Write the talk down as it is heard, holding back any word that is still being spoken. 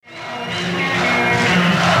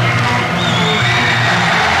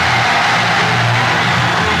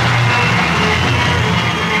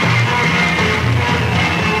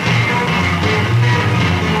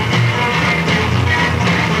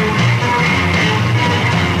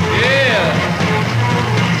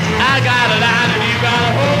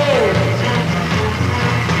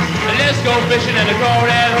fishing in the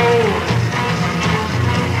crawdad hole.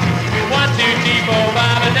 1, 2, 3, 4,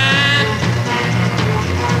 5, and 9.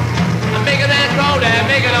 I'm bigger than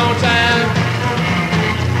crawdad, make it on time.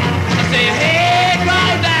 I say, hey,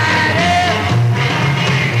 crawdad.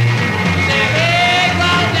 I say, hey,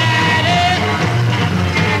 crawdad.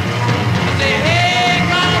 I say, hey,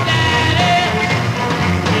 crawdad.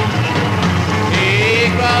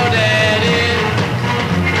 Hey, crawdad.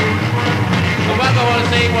 I wanna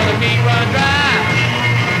sing when the feet run dry.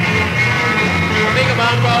 Think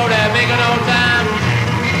about crawdad, make it on time.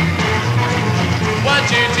 1,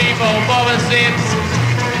 2, 3, 4, 5, and 6.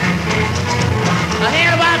 I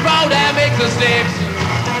hear about crawdad makes the steps.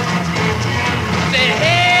 Say,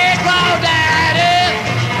 hey, crawdad.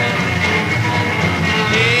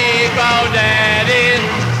 Hey, crawdad.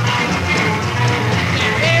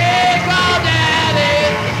 Hey, crawdad.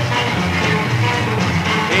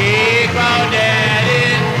 Hey, crawdad.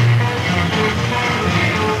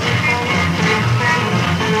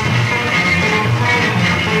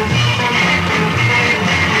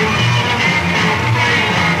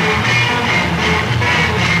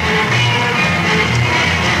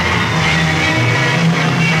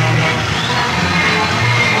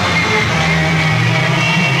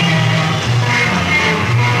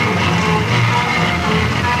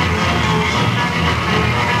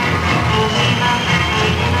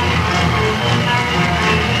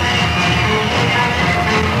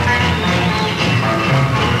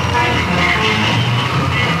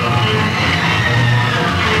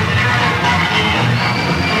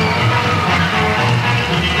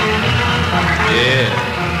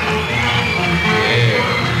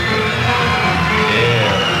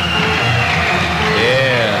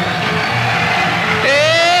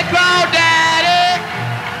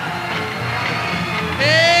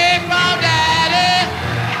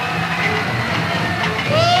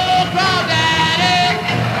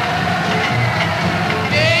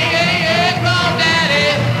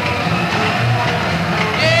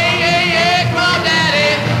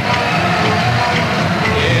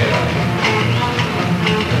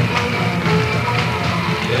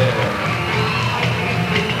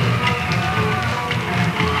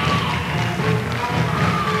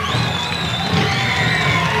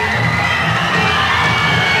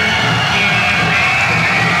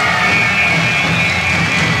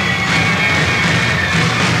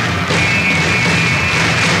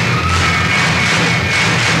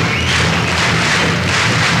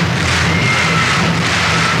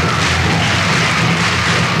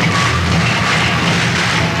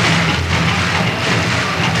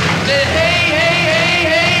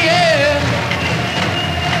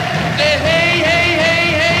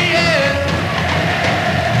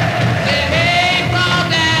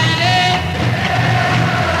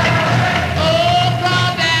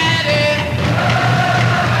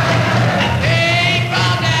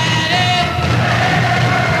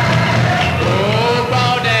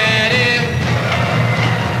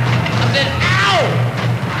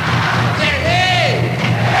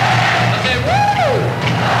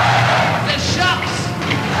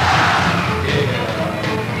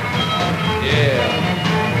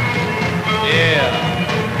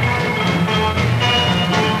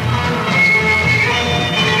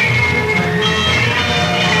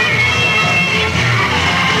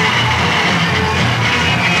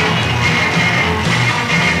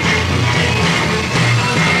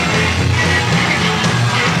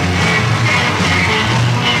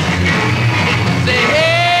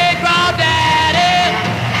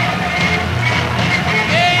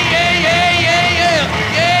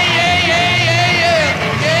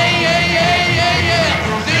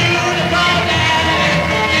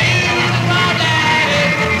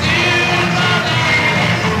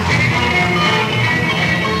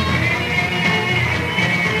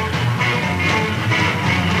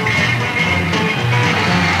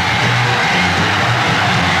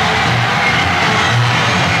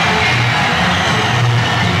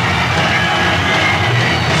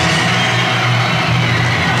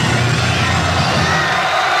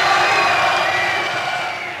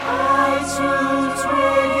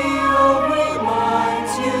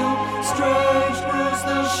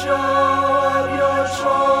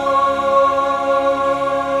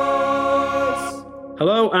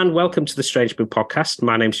 Hello and welcome to the Strange Brew podcast.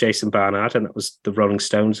 My name's Jason Barnard and that was the Rolling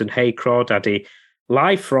Stones and Hey Crawdaddy,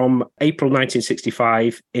 live from April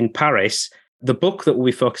 1965 in Paris. The book that we'll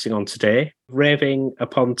be focusing on today, Raving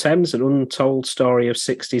upon Thames, an untold story of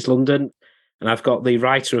 60s London. And I've got the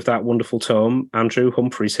writer of that wonderful tome, Andrew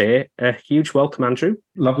Humphreys, here. A huge welcome, Andrew.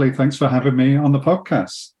 Lovely. Thanks for having me on the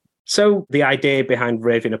podcast. So the idea behind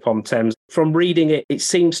Raving Upon Thames, from reading it, it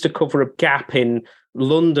seems to cover a gap in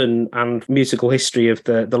London and musical history of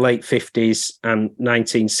the late 50s and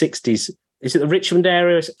 1960s. Is it the Richmond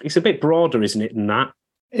area? It's a bit broader, isn't it, than that?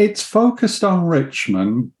 It's focused on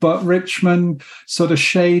Richmond, but Richmond sort of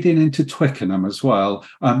shading into Twickenham as well,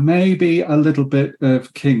 and maybe a little bit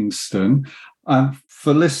of Kingston. And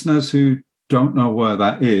for listeners who don't know where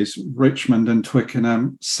that is, Richmond and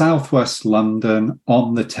Twickenham, southwest London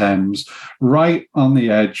on the Thames, right on the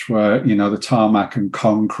edge where, you know, the tarmac and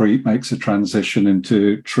concrete makes a transition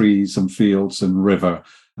into trees and fields and river.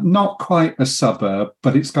 Not quite a suburb,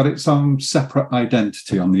 but it's got its own separate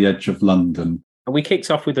identity on the edge of London. And we kicked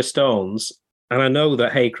off with the Stones. And I know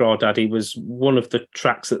that Hey Crawdaddy was one of the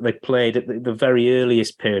tracks that they played at the very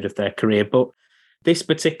earliest period of their career. But this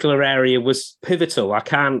particular area was pivotal. I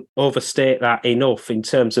can't overstate that enough in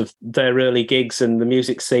terms of their early gigs and the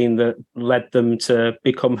music scene that led them to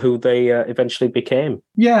become who they eventually became.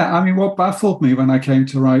 Yeah, I mean, what baffled me when I came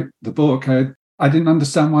to write the book, I didn't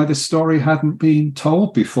understand why this story hadn't been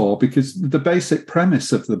told before, because the basic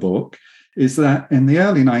premise of the book is that in the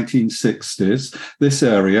early 1960s, this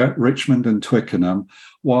area, Richmond and Twickenham,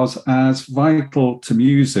 was as vital to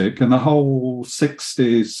music and the whole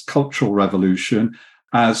 60s cultural revolution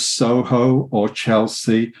as Soho or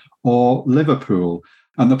Chelsea or Liverpool.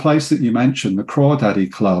 And the place that you mentioned, the Crawdaddy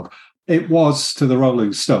Club, it was to the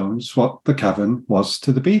Rolling Stones what the Cavern was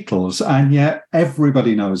to the Beatles. And yet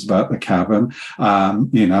everybody knows about the Cavern.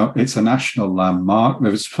 You know, it's a national landmark.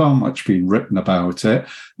 There's so much been written about it.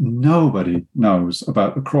 Nobody knows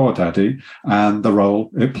about the Crawdaddy and the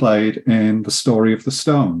role it played in the story of the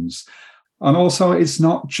Stones. And also, it's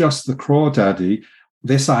not just the Crawdaddy.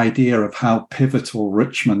 This idea of how pivotal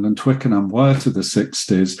Richmond and Twickenham were to the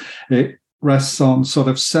 60s, it rests on sort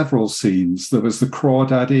of several scenes. There was the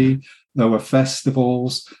Crawdaddy, there were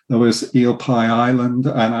festivals, there was Eel Pie Island,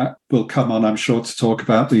 and I will come on, I'm sure, to talk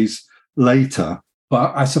about these later.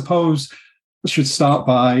 But I suppose I should start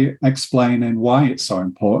by explaining why it's so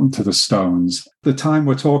important to the Stones. The time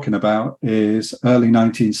we're talking about is early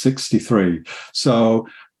 1963. So,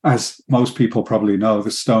 as most people probably know, the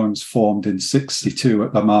Stones formed in 62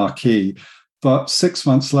 at the Marquee. But 6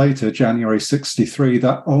 months later, January 63,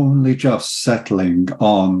 they're only just settling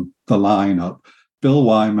on the lineup. Bill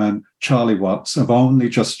Wyman, Charlie Watts have only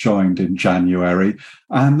just joined in January,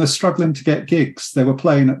 and they're struggling to get gigs. They were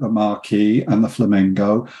playing at the Marquee and the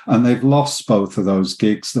Flamingo, and they've lost both of those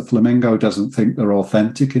gigs. The Flamingo doesn't think they're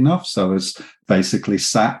authentic enough, so has basically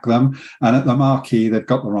sacked them. And at the Marquee, they've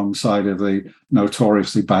got the wrong side of the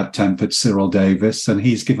notoriously bad-tempered Cyril Davis, and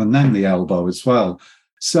he's given them the elbow as well.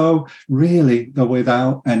 So really, they're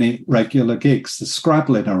without any regular gigs. They're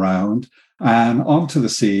scrabbling around, and onto the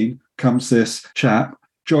scene comes this chap,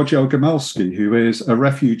 Giorgio Gomelsky, who is a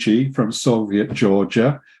refugee from Soviet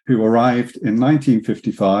Georgia, who arrived in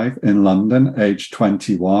 1955 in London, aged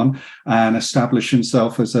 21, and established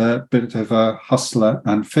himself as a bit of a hustler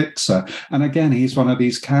and fixer. And again, he's one of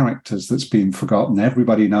these characters that's been forgotten.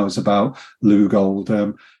 Everybody knows about Lou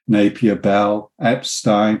Goldham, Napier Bell,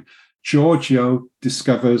 Epstein. Giorgio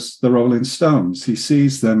discovers the Rolling Stones. He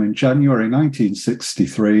sees them in January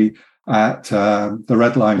 1963 at the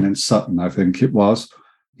Red Line in Sutton, I think it was.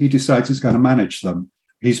 He decides he's going to manage them.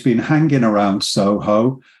 He's been hanging around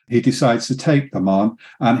Soho. He decides to take them on,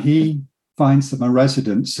 and he finds them a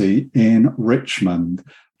residency in Richmond.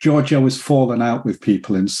 Giorgio has fallen out with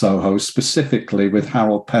people in Soho, specifically with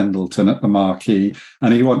Harold Pendleton at the Marquee,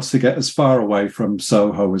 and he wants to get as far away from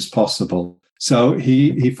Soho as possible. So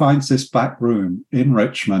he finds this back room in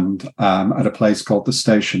Richmond at a place called the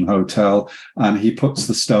Station Hotel, and he puts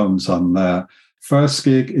the Stones on there. First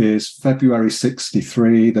gig is February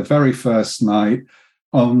 63. The very first night,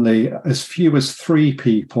 only as few as 3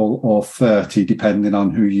 people or 30, depending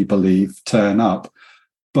on who you believe, turn up.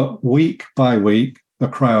 But week by week, the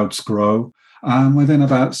crowds grow. And within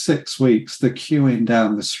about 6 weeks, they're queuing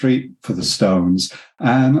down the street for the Stones,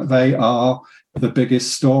 and they are the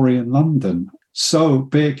biggest story in London. So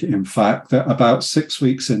big, in fact, that about 6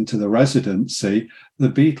 weeks into the residency, the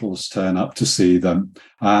Beatles turn up to see them.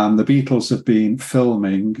 And the Beatles have been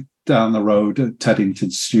filming down the road at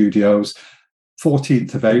Teddington Studios.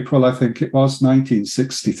 14th of April, I think it was,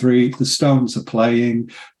 1963. The Stones are playing.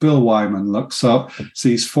 Bill Wyman looks up,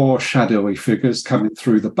 sees 4 shadowy figures coming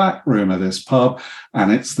through the back room of this pub,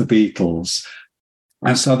 and it's the Beatles.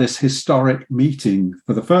 And so this historic meeting,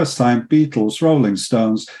 for the first time, Beatles, Rolling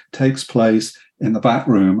Stones, takes place in the back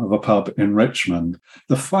room of a pub in Richmond.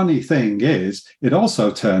 The funny thing is, it also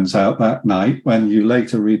turns out that night, when you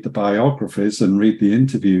later read the biographies and read the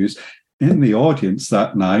interviews, in the audience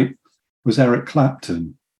that night was Eric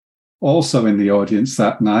Clapton. Also in the audience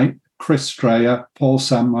that night, Chris Dreyer, Paul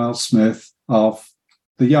Samuel Smith of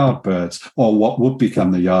the Yardbirds, or what would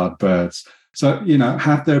become the Yardbirds. So,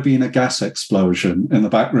 had there been a gas explosion in the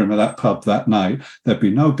back room of that pub that night, there'd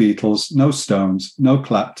be no Beatles, no Stones, no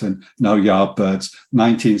Clapton, no Yardbirds.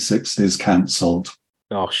 1960s cancelled.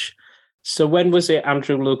 Gosh. So when was it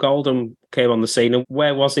Andrew Loog Oldham came on the scene, and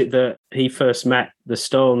where was it that he first met the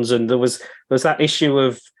Stones? And there was that issue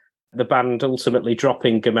of the band ultimately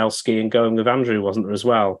dropping Gmelski and going with Andrew, wasn't there, as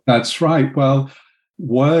well? That's right. Well,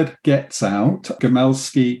 word gets out.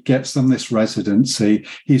 Gmelski gets them this residency.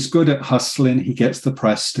 He's good at hustling. He gets the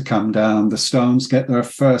press to come down. The Stones get their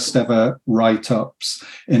first ever write-ups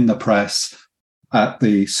in the press at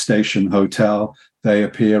the Station Hotel. They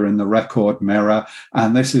appear in the Record Mirror.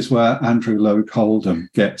 And this is where Andrew Loog Oldham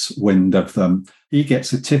gets wind of them. He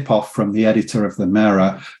gets a tip-off from the editor of the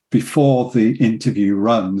Mirror. Before the interview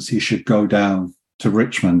runs, he should go down to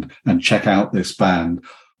Richmond and check out this band,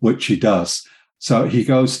 which he does. So he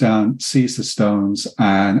goes down, sees the Stones,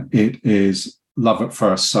 and it is love at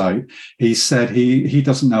first sight. He said he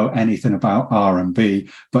doesn't know anything about R&B,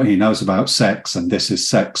 but he knows about sex, and this is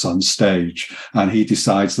sex on stage. And he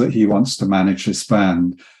decides that he wants to manage this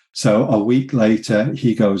band. So a week later,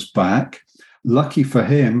 he goes back. Lucky for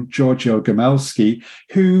him, Giorgio Gmelski,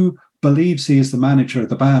 who believes he is the manager of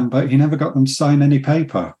the band, but he never got them to sign any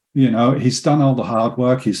paper. He's done all the hard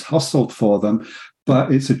work. He's hustled for them.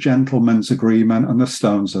 But it's a gentleman's agreement, and the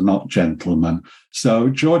Stones are not gentlemen. So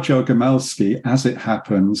Giorgio Gmelski, as it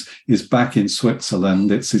happens, is back in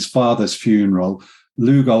Switzerland. It's his father's funeral.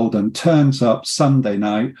 Loog Oldham turns up Sunday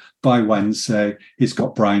night. By Wednesday, he's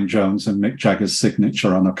got Brian Jones and Mick Jagger's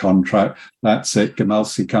signature on a contract. That's it.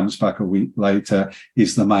 Gmelski comes back a week later.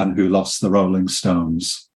 He's the man who lost the Rolling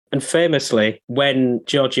Stones. And famously, when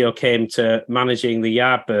Giorgio came to managing the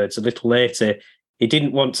Yardbirds a little later, he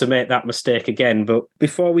didn't want to make that mistake again. But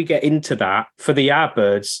before we get into that, for the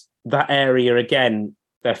Yardbirds, that area again,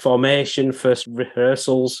 their formation, first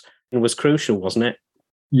rehearsals, was crucial, wasn't it?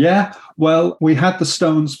 Yeah, well, we had the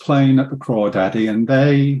Stones playing at the Crawdaddy, and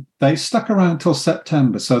they stuck around till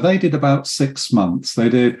September. So they did about 6 months. They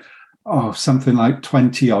did something like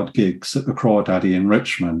 20 odd gigs at the Crawdaddy in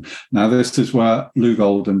Richmond. Now, this is where Loog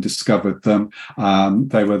Oldham discovered them.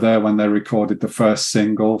 They were there when they recorded the first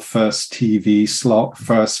single, first TV slot,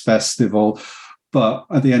 first festival. But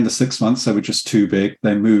at the end of 6 months, they were just too big.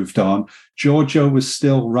 They moved on. Giorgio was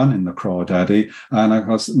still running the Crawdaddy. And of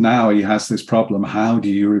course, now he has this problem. How do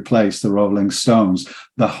you replace the Rolling Stones,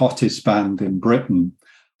 the hottest band in Britain?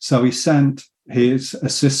 So he sent his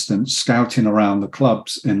assistant scouting around the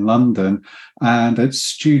clubs in London, and at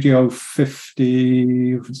Studio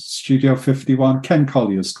 51, Ken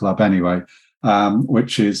Collier's club anyway,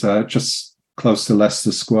 which is just close to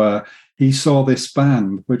Leicester Square. He saw this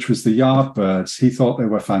band, which was the Yardbirds. He thought they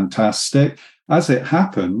were fantastic. As it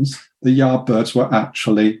happens, the Yardbirds were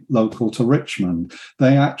actually local to Richmond.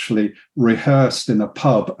 They actually rehearsed in a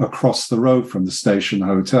pub across the road from the Station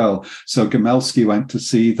Hotel. So Gmelski went to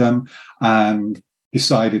see them and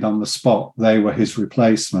decided on the spot they were his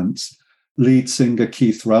replacements. Lead singer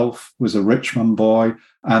Keith Relf was a Richmond boy,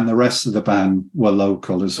 and the rest of the band were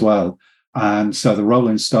local as well. And so the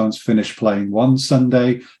Rolling Stones finished playing one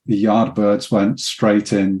Sunday. The Yardbirds went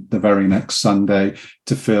straight in the very next Sunday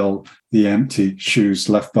to fill the empty shoes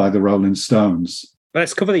left by the Rolling Stones.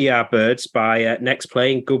 Let's cover the Yardbirds by next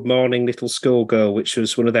playing Good Morning Little Schoolgirl, which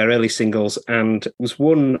was one of their early singles and was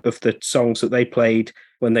one of the songs that they played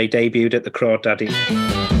when they debuted at the Crawdaddy.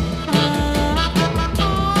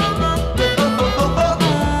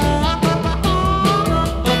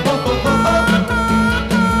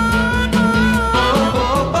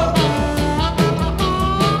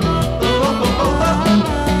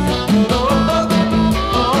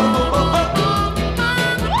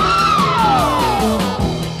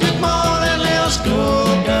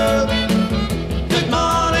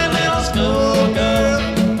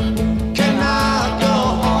 Can I go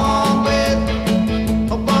home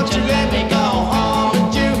with a bunch of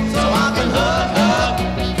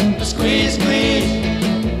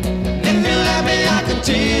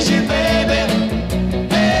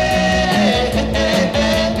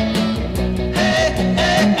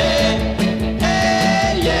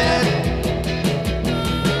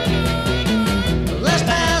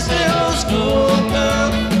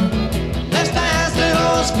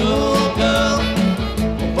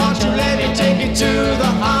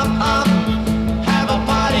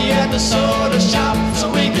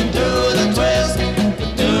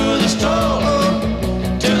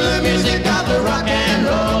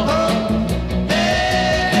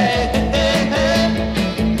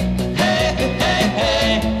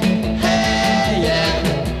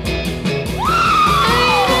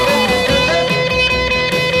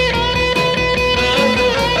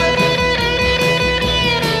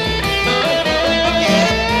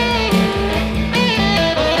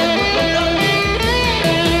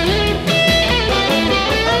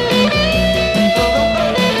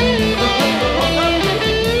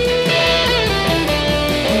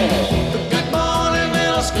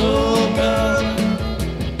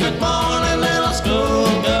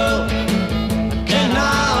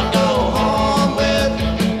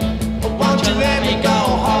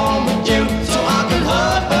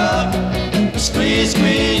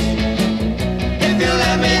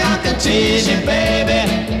crazy, baby.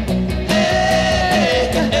 Hey,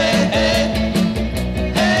 hey, hey, hey,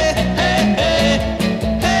 hey, hey,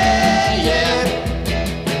 hey, yeah.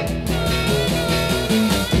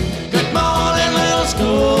 Good morning, little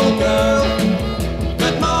schoolgirl.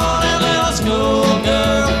 Good morning, little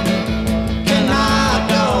schoolgirl. Can I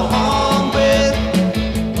go home with,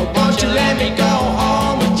 or won't you let me go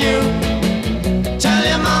home with you? Tell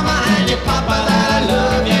your mama and your papa that I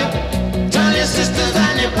love you. Tell your sisters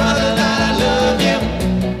and your brother that I love you.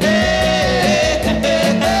 Hey, hey,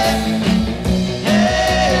 hey, hey. Hey,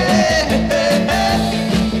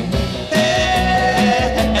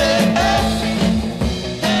 hey, hey,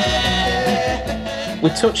 hey. We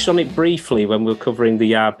touched on it briefly when we were covering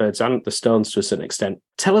the Yardbirds and the Stones to a certain extent.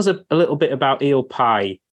 Tell us a little bit about Eel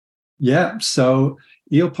Pie. Yeah, so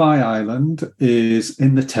Eel Pie Island is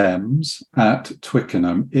in the Thames at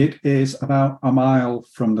Twickenham. It is about a mile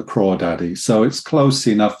from the Crawdaddy, so it's close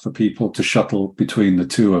enough for people to shuttle between the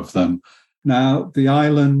two of them. Now, the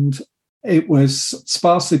island, it was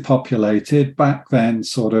sparsely populated back then,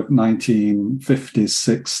 sort of 1950s,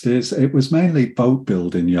 60s. It was mainly boat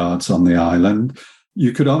building yards on the island.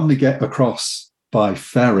 You could only get across by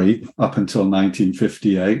ferry up until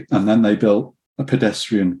 1958, and then they built a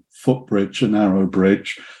pedestrian footbridge, a narrow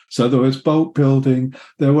bridge. So there was boat building.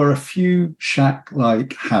 There were a few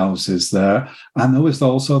shack-like houses there. And there was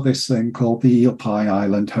also this thing called the Eel Pie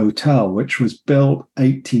Island Hotel, which was built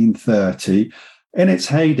 1830. In its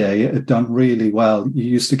heyday, it had done really well. You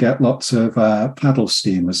used to get lots of paddle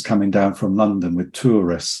steamers coming down from London with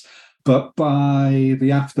tourists. But by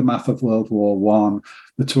the aftermath of World War One,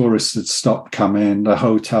 the tourists had stopped coming. The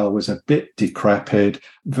hotel was a bit decrepit,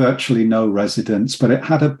 virtually no residents, but it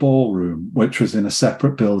had a ballroom, which was in a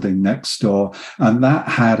separate building next door, and that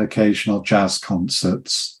had occasional jazz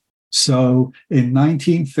concerts. So in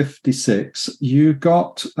 1956, you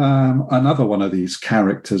got another one of these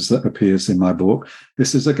characters that appears in my book.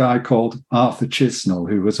 This is a guy called Arthur Chisnell,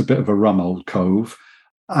 who was a bit of a rum old cove.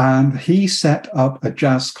 And he set up a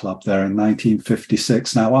jazz club there in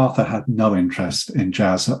 1956. Now, Arthur had no interest in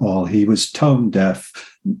jazz at all. He was tone deaf,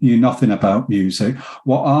 knew nothing about music.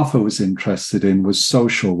 What Arthur was interested in was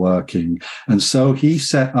social working. And so he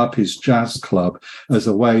set up his jazz club as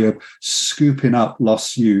a way of scooping up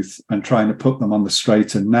lost youth and trying to put them on the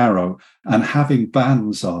straight and narrow. And having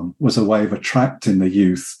bands on was a way of attracting the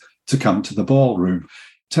youth to come to the ballroom.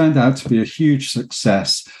 Turned out to be a huge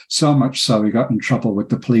success, so much so he got in trouble with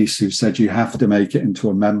the police, who said you have to make it into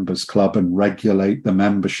a members club and regulate the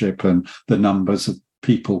membership and the numbers of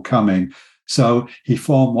people coming. So he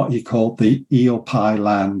formed what he called the Eel Pie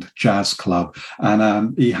Land Jazz Club,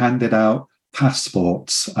 and he handed out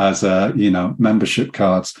passports as membership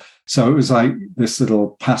cards. So it was like this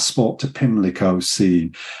little passport to Pimlico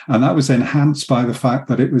scene. And that was enhanced by the fact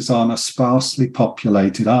that it was on a sparsely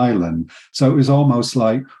populated island. So it was almost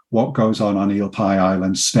like what goes on Eel Pie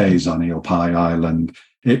Island stays on Eel Pie Island.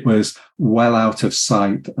 It was well out of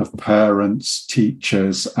sight of parents,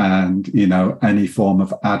 teachers, and, any form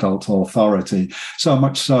of adult authority. So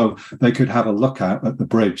much so they could have a lookout at the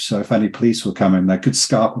bridge. So if any police were coming, they could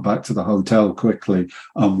scarper back to the hotel quickly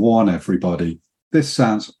and warn everybody. This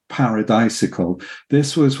sounds paradisical.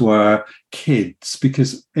 This was where kids,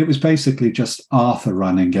 because it was basically just Arthur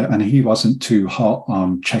running it, and he wasn't too hot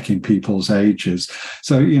on checking people's ages.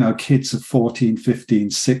 So, kids of 14, 15,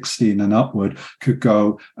 16 and upward could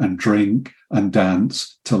go and drink and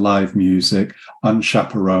dance to live music,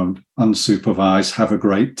 unchaperoned, unsupervised, have a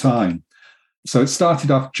great time. So it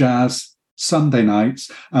started off jazz Sunday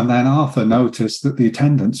nights, and then Arthur noticed that the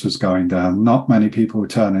attendance was going down. Not many people were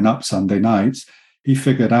turning up Sunday nights. He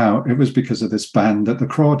figured out it was because of this band at the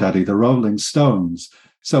Crawdaddy, the Rolling Stones.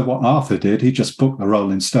 So what Arthur did, he just booked the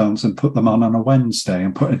Rolling Stones and put them on a Wednesday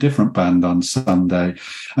and put a different band on Sunday.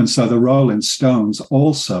 And so the Rolling Stones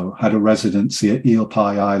also had a residency at Eel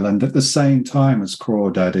Pie Island at the same time as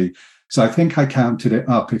Crawdaddy. So I think I counted it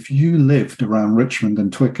up. If you lived around Richmond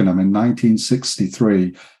and Twickenham in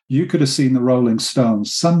 1963, you could have seen the Rolling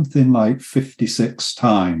Stones something like 56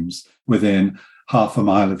 times within half a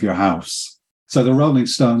mile of your house. So the Rolling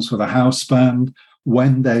Stones were the house band.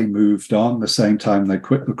 When they moved on, the same time they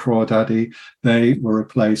quit the Crawdaddy, they were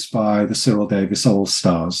replaced by the Cyril Davis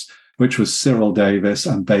All-Stars, which was Cyril Davis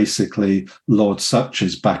and basically Lord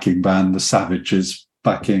Sutch's backing band, the Savages,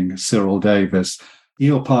 backing Cyril Davis.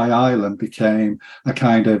 Eel Pie Island became a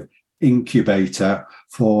kind of incubator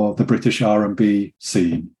for the British R&B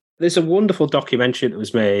scene. There's a wonderful documentary that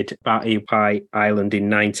was made about Eel Pie Island in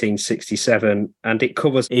 1967, and it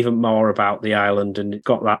covers even more about the island, and it's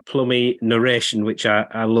got that plummy narration, which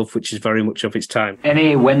I love, which is very much of its time.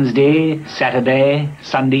 Any Wednesday, Saturday,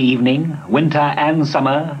 Sunday evening, winter and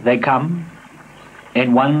summer, they come,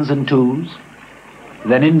 in ones and twos,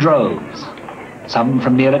 then in droves, some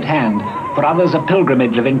from near at hand, for others a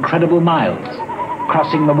pilgrimage of incredible miles,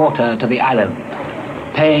 crossing the water to the island,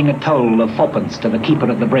 paying a toll of 4pence to the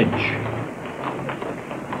keeper of the bridge.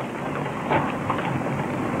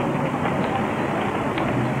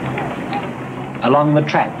 Along the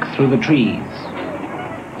track through the trees,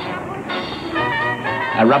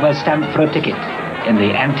 a rubber stamp for a ticket in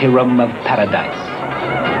the anteroom of paradise.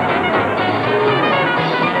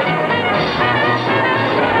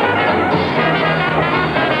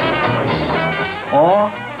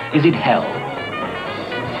 Or is it hell?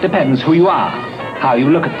 Depends who you are, how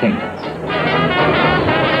you look at things.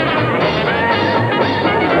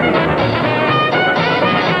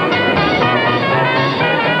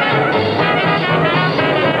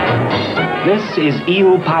 This is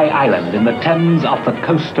Eel Pie Island in the Thames off the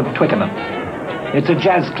coast of Twickenham. It's a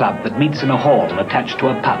jazz club that meets in a hall attached to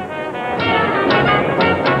a pub.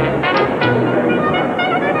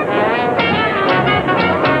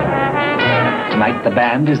 Tonight the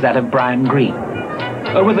band is that of Brian Greene.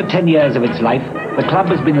 Over the 10 years of its life, the club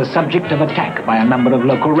has been the subject of attack by a number of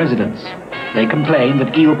local residents. They complain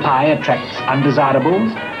that Eel Pie attracts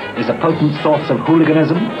undesirables, is a potent source of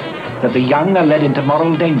hooliganism, that the young are led into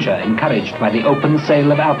moral danger encouraged by the open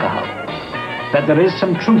sale of alcohol. That there is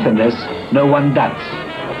some truth in this, no one doubts.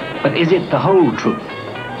 But is it the whole truth?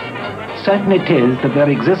 Certain it is that there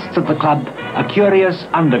exists at the club a curious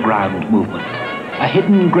underground movement, a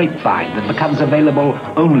hidden grapevine that becomes available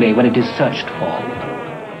only when it is searched for.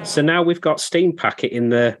 So now we've got Steam Packet in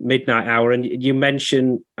the midnight hour, and you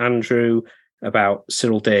mentioned, Andrew, about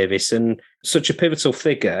Cyril Davis, and such a pivotal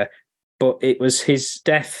figure, but it was his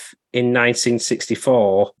death in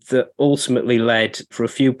 1964 that ultimately led, for a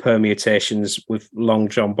few permutations with Long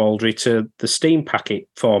John Baldry, to the Steam Packet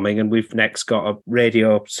forming, and we've next got a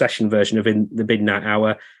radio session version of In the Midnight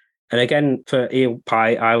Hour. And again, for Eel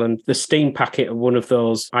Pie Island, the Steam Packet are one of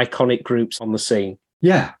those iconic groups on the scene.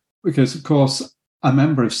 Yeah, because, of course, a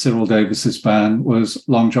member of Cyril Davis's band was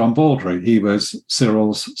Long John Baldry. He was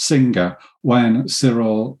Cyril's singer. When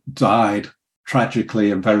Cyril died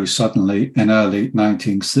tragically and very suddenly in early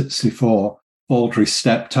 1964, Baldry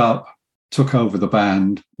stepped up, took over the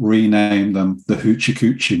band, renamed them the Hoochie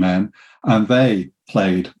Coochie Men, and they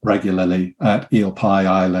played regularly at Eel Pie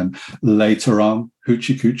Island. Later on,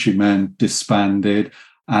 Hoochie Coochie Men disbanded,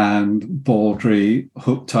 and Baldry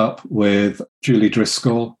hooked up with Julie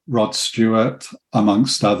Driscoll, Rod Stewart,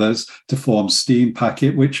 amongst others, to form Steam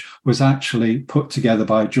Packet, which was actually put together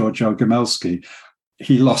by Giorgio Gomelsky.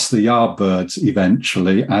 He lost the Yardbirds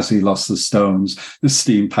eventually, as he lost the Stones. The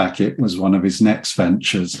Steam Packet was one of his next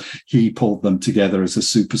ventures. He pulled them together as a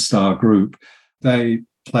superstar group. They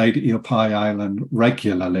played Eel Pie Island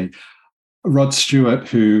regularly. Rod Stewart,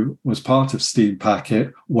 who was part of Steam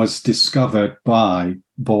Packet, was discovered by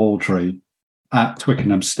Baldry at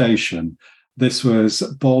Twickenham Station. This was,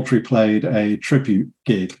 Baldry played a tribute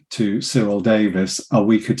gig to Cyril Davis a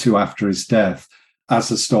week or two after his death, as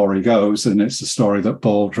the story goes, and it's a story that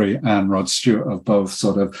Baldry and Rod Stewart have both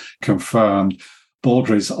sort of confirmed.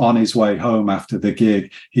 Baldry's on his way home after the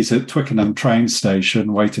gig. He's at Twickenham train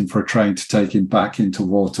station waiting for a train to take him back into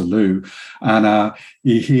Waterloo. And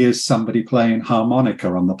he hears somebody playing harmonica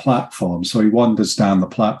on the platform. So he wanders down the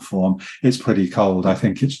platform. It's pretty cold. I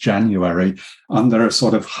think it's January. Under a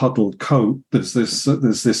sort of huddled coat, there's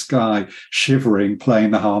this guy shivering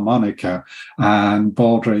playing the harmonica. And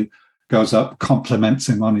Baldry goes up, compliments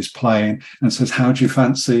him on his playing and says, "How do you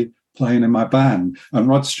fancy playing in my band?" And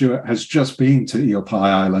Rod Stewart has just been to Eel Pie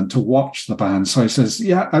Island to watch the band. So he says,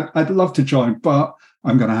 "Yeah, I'd love to join, but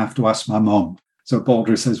I'm going to have to ask my mum." So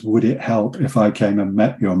Baldry says, "Would it help if I came and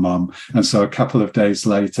met your mum?" And so a couple of days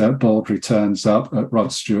later, Baldry turns up at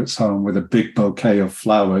Rod Stewart's home with a big bouquet of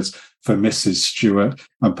flowers for Mrs. Stewart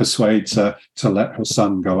and persuades her to let her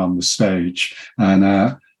son go on the stage.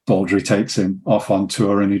 And Baldry takes him off on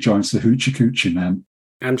tour and he joins the Hoochie Coochie Men.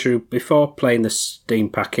 Andrew, before playing the Steam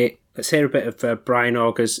Packet, let's hear a bit of Brian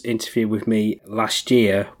Auger's interview with me last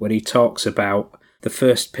year when he talks about the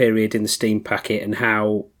first period in the Steam Packet and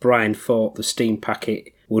how Brian thought the Steam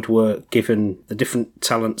Packet would work given the different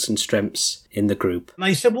talents and strengths in the group. And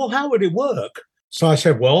he said, "Well, how would it work?" So I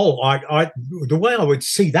said, "Well, the way I would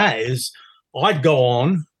see that is I'd go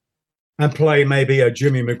on and play maybe a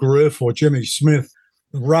Jimmy McGriff or Jimmy Smith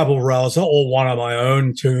rabble rouser or one of my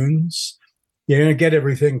own tunes. get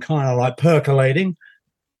everything kind of like percolating.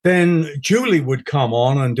 Then Julie would come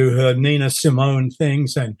on and do her Nina Simone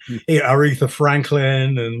things and Aretha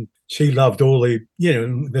Franklin, and she loved all the,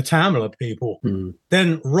 the Tamla people.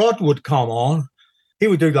 Then Rod would come on. He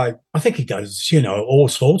would do I think he does, all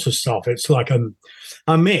sorts of stuff. It's like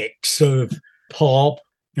a mix of pop,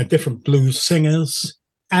 different blues singers.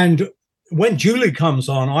 And when Julie comes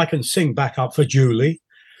on, I can sing back up for Julie.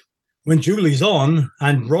 When Julie's on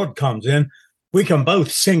and Rod comes in, we can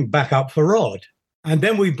both sing back up for Rod. And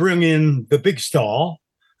then we bring in the big star,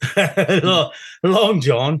 Long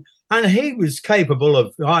John, and he was capable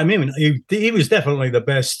of, he was definitely the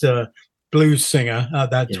best blues singer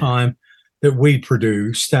at that time that we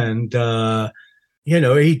produced. And,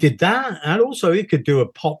 he did that. And also he could do a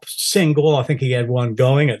pop single. I think he had one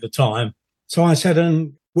going at the time. So I said,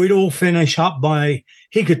 and we'd all finish up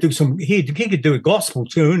he could do a gospel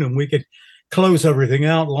tune, and we could close everything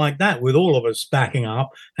out like that with all of us backing up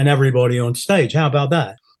and everybody on stage. How about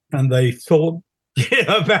that? And they thought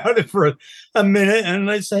about it for a minute, and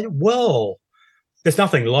they said, well, there's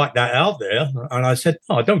nothing like that out there. And I said,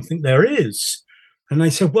 no, I don't think there is. And they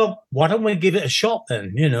said, well, why don't we give it a shot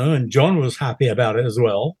then? And John was happy about it as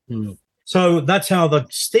well. So that's how the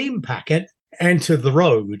steam packet entered the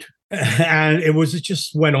road. And it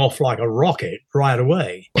just went off like a rocket right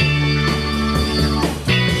away.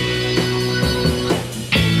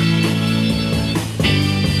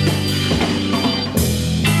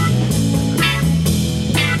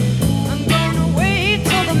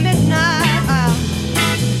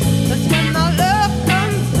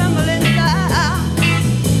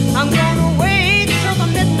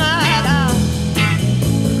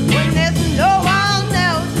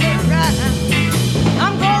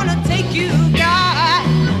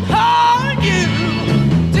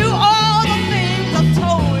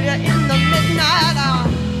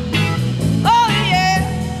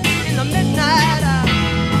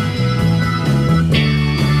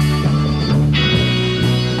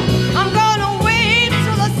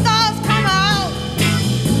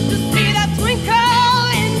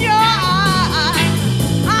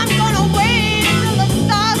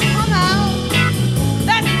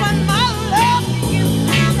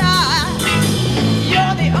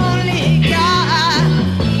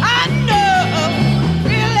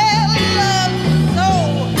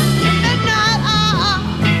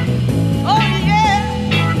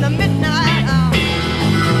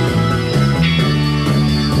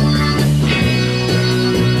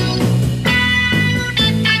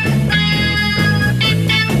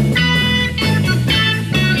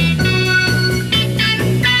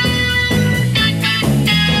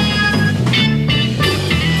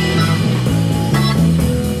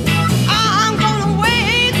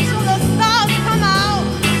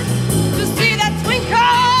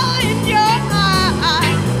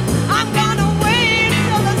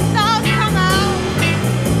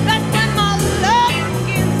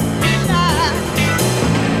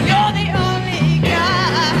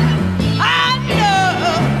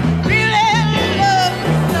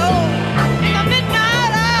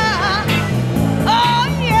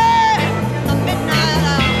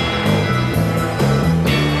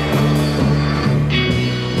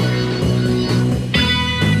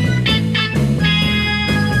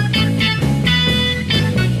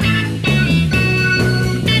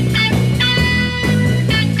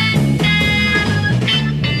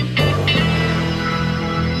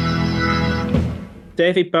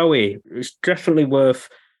 David Bowie, it's definitely worth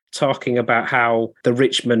talking about how the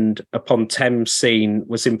Richmond upon Thames scene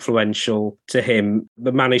was influential to him.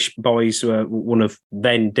 The Manish Boys were one of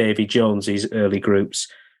then Davy Jones's early groups,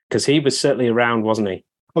 because he was certainly around, wasn't he?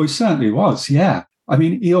 Oh, he certainly was, yeah. I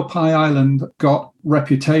mean, Eel Pie Island got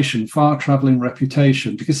reputation, far-travelling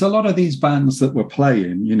reputation, because a lot of these bands that were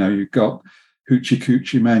playing, you've got Hoochie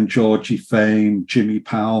Coochie Men, Georgie Fame, Jimmy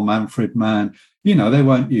Powell, Manfred Mann, they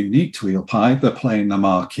weren't unique to Eel Pie. They're playing the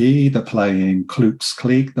Marquee, they're playing Klook's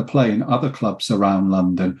Cleek, they're playing other clubs around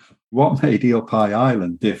London. What made Eel Pie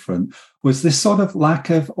Island different was this sort of lack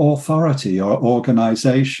of authority or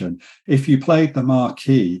organisation. If you played the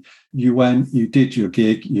Marquee, you went, you did your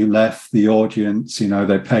gig, you left the audience,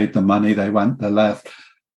 they paid the money, they went, they left.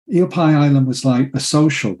 Eel Pie Island was like a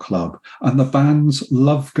social club, and the bands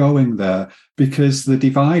loved going there because the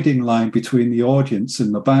dividing line between the audience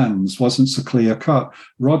and the bands wasn't so clear cut.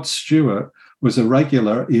 Rod Stewart was a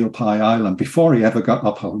regular at Eel Pie Island before he ever got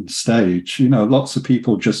up on stage. Lots of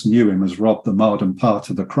people just knew him as Rob the Mod and part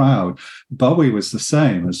of the crowd. Bowie was the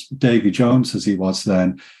same as Davy Jones as he was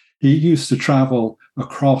then. He used to travel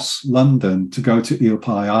across London to go to Eel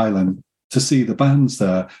Pie Island to see the bands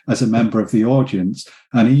there as a member of the audience.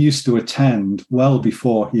 And he used to attend well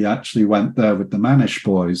before he actually went there with the Manish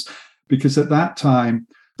Boys, because at that time,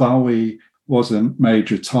 Bowie wasn't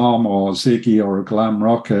Major Tom or Ziggy or a glam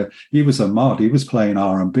rocker. He was a mod. He was playing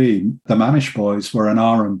R&B. The Manish Boys were an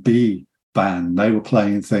R&B band. They were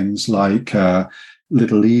playing things like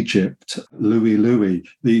Little Egypt, Louie Louie,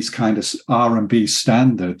 these kind of R&B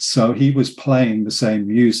standards. So he was playing the same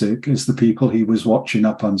music as the people he was watching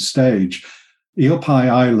up on stage. Eel Pie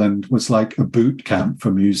Island was like a boot camp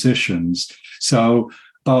for musicians. So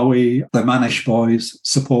Bowie, the Manish Boys,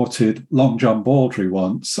 supported Long John Baldry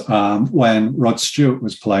once when Rod Stewart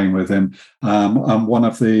was playing with him. And one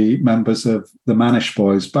of the members of the Manish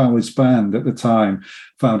Boys, Bowie's band at the time,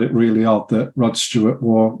 found it really odd that Rod Stewart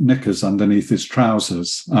wore knickers underneath his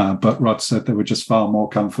trousers. But Rod said they were just far more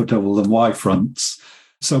comfortable than Y-fronts.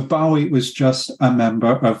 So Bowie was just a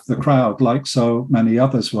member of the crowd, like so many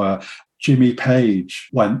others were. Jimmy Page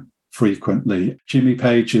went frequently. Jimmy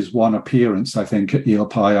Page's one appearance, I think, at Eel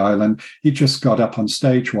Pie Island, he just got up on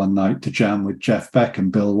stage one night to jam with Jeff Beck and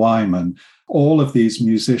Bill Wyman. All of these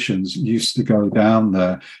musicians used to go down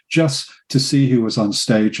there just to see who was on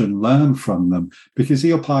stage and learn from them, because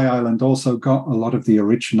Eel Pie Island also got a lot of the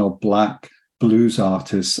original black blues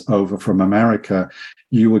artists over from America.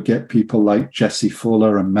 You would get people like Jesse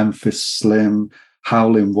Fuller and Memphis Slim,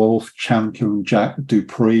 Howlin' Wolf, Champion Jack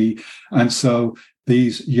Dupree. And so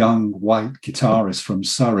these young white guitarists from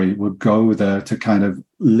Surrey would go there to kind of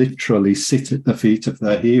literally sit at the feet of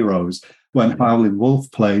their heroes. When Howlin'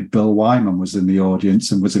 Wolf played, Bill Wyman was in the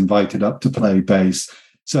audience and was invited up to play bass.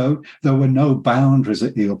 So there were no boundaries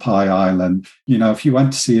at Eel Pie Island. You know, if you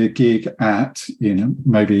went to see a gig at,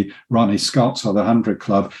 maybe Ronnie Scott's or the 100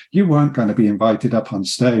 Club, you weren't going to be invited up on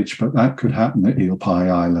stage, but that could happen at Eel Pie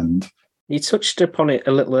Island. You touched upon it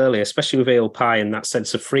a little earlier, especially with Eel Pie and that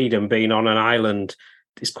sense of freedom being on an island.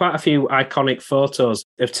 There's quite a few iconic photos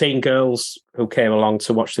of teen girls who came along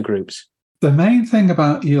to watch the groups. The main thing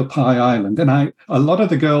about Eel Pie Island, and a lot of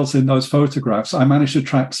the girls in those photographs, I managed to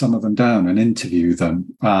track some of them down and interview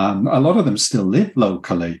them. A lot of them still live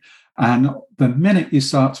locally. And the minute you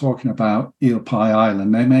start talking about Eel Pie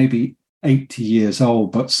Island, they may be 80 years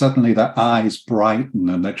old, but suddenly their eyes brighten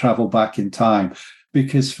and they travel back in time.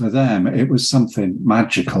 Because for them, it was something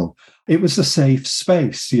magical. It was a safe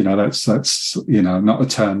space. That's not a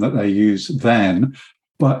term that they used then,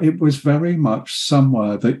 but it was very much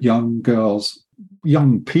somewhere that young girls,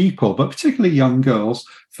 young people, but particularly young girls,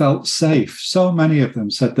 felt safe. So many of them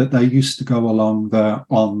said that they used to go along there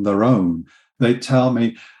on their own. They'd tell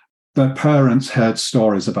me their parents heard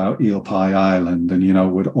stories about Eel Pie Island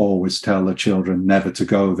and, would always tell the children never to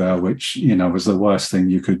go there, which, was the worst thing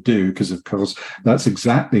you could do, because, of course, that's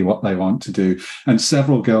exactly what they want to do. And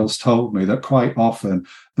several girls told me that quite often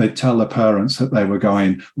they'd tell their parents that they were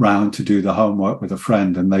going round to do the homework with a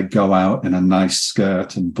friend, and they'd go out in a nice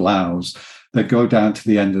skirt and blouse. They'd go down to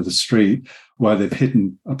the end of the street where they've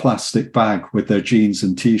hidden a plastic bag with their jeans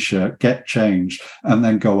and T-shirt, get changed, and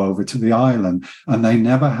then go over to the island. And they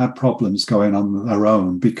never had problems going on their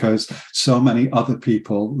own because so many other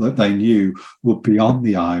people that they knew would be on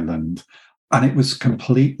the island. And it was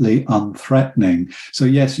completely unthreatening. So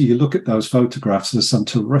yes, you look at those photographs, there's some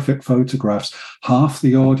terrific photographs. Half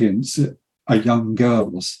the audience are young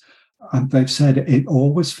girls. And they've said it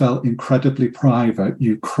always felt incredibly private.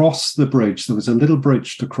 You cross the bridge. There was a little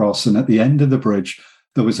bridge to cross. And at the end of the bridge,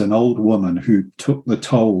 there was an old woman who took the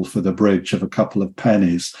toll for the bridge of a couple of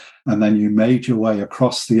pennies. And then you made your way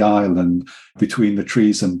across the island between the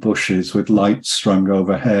trees and bushes with lights strung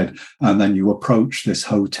overhead. And then you approached this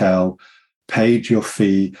hotel, paid your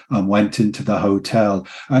fee, and went into the hotel.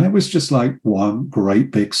 And it was just like one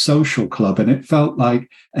great big social club. And it felt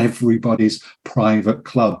like everybody's private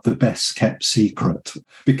club, the best kept secret,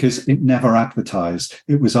 because it never advertised.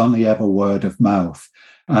 It was only ever word of mouth.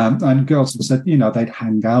 And girls said, they'd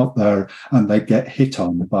hang out there and they'd get hit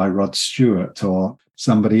on by Rod Stewart or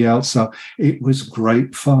somebody else. So it was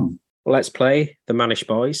great fun. Let's play the Manish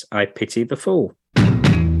Boys, I Pity the Fool.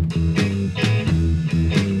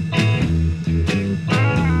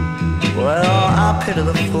 Well, I pity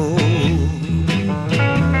the fool.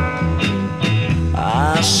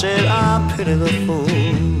 I said I pity the fool.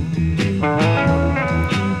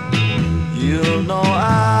 You know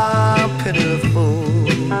I pity the fool.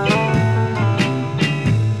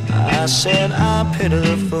 I said I pity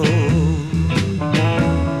the fool.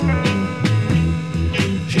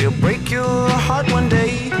 She'll break your heart one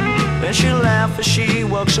day, then she'll laugh as she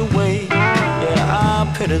walks away. Yeah,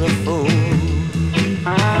 I pity the fool.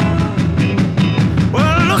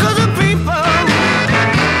 Well, look at the people,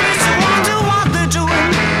 it's a wonder what they're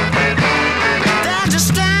doing.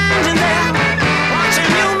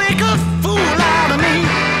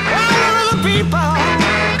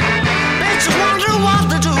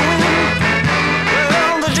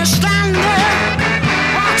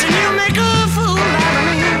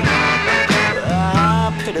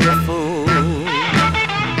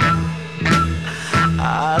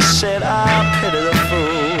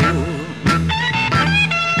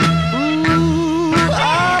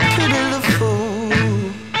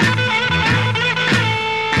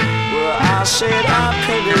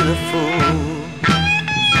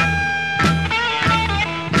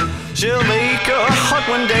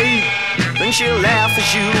 and she'll laugh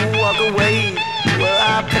as you walk away. Well,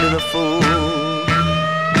 I pity the fool.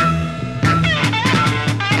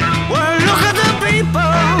 Well, look at the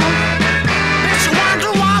people, bitch,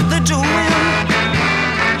 wonder what they're doing.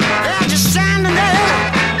 They're just standing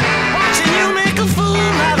there, watching you make a fool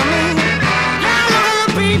out of me. Now look at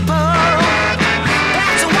the people,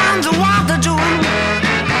 that's the ones who what they're doing.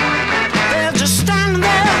 They're just standing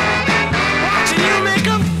there, watching you make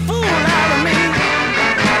a fool out of me.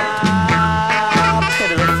 I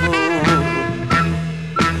pity the fool.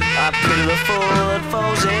 I pity the fool that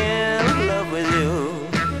falls in love with you.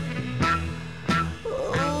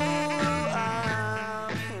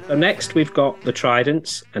 So next we've got the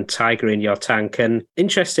Tridents and Tiger in Your Tank. And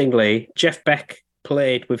interestingly, Jeff Beck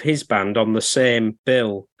played with his band on the same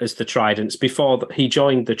bill as the Tridents before he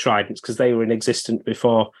joined the Tridents, because they were in existence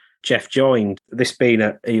before Jeff joined, this being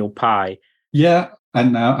at Eel Pie. Yeah,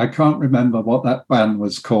 and now I can't remember what that band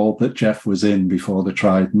was called that Jeff was in before the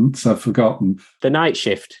Tridents. I've forgotten. The Night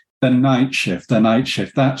Shift. The Night Shift,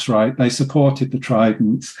 that's right. They supported the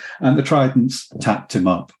Tridents, and the Tridents tapped him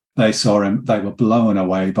up. They saw him, they were blown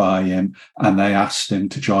away by him, and they asked him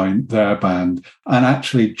to join their band. And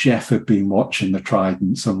actually, Jeff had been watching the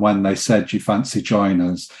Tridents, and when they said, "You fancy join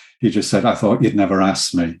us?" he just said, "I thought you'd never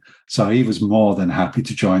ask me." So he was more than happy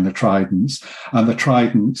to join the Tridents. And the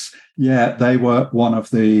Tridents, yeah, they were one of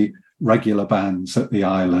the regular bands at the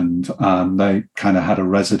island, and they kind of had a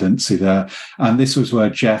residency there. And this was where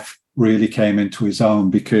Jeff really came into his own,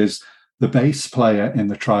 because the bass player in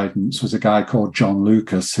the Tridents was a guy called John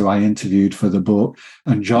Lucas, who I interviewed for the book.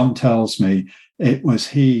 And John tells me it was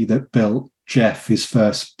he that built Jeff his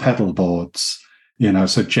first pedal boards. You know,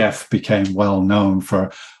 so Jeff became well known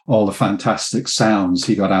for all the fantastic sounds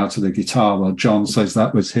he got out of the guitar. Well, John says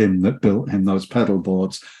that was him that built him those pedal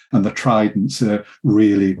boards. And the Tridents are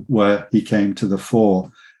really where he came to the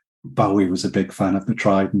fore. Bowie was a big fan of the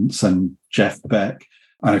Tridents and Jeff Beck.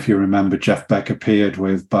 And if you remember, Jeff Beck appeared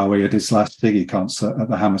with Bowie at his last Ziggy concert at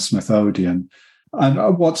the Hammersmith Odeon. And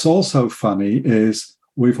what's also funny is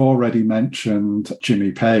we've already mentioned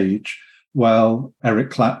Jimmy Page. Well,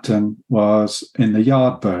 Eric Clapton was in the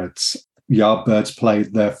Yardbirds. Yardbirds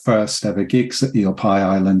played their first ever gigs at Eel Pie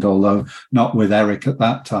Island, although not with Eric at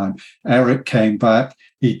that time. Eric came back.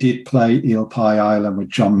 He did play Eel Pie Island with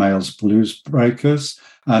John Mayall's Blues Breakers,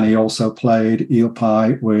 and he also played Eel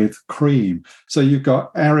Pie with Cream. So you've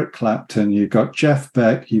got Eric Clapton, you've got Jeff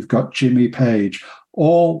Beck, you've got Jimmy Page.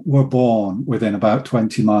 All were born within about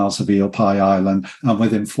 20 miles of Eel Pie Island and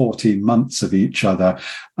within 14 months of each other.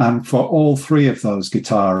 And for all three of those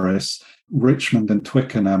guitarists, Richmond and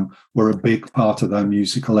Twickenham were a big part of their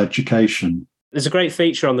musical education. There's a great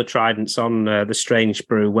feature on the Tridents on the Strange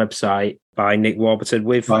Brew website by Nick Warburton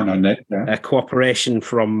with a cooperation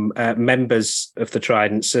from members of the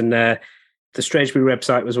Tridents. And the Strange Brew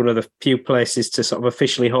website was one of the few places to sort of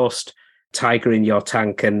officially host Tiger in Your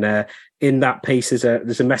Tank. And in that piece,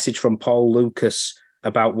 there's a message from Paul Lucas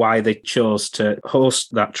about why they chose to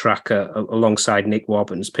host that track alongside Nick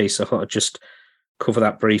Warburton's piece. So I thought I'd just cover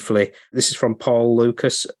that briefly. This is from Paul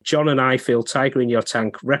Lucas. John and I feel Tiger in Your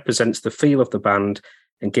Tank represents the feel of the band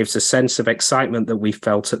and gives a sense of excitement that we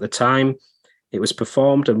felt at the time. It was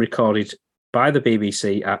performed and recorded by the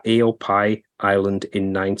BBC at Eel Pie Island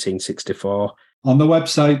in 1964. On the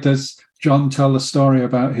website, does John tell the story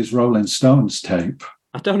about his Rolling Stones tape?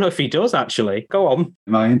 I don't know if he does, actually. Go on.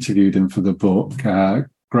 I interviewed him for the book.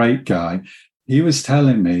 Great guy. He was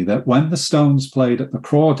telling me that when the Stones played at the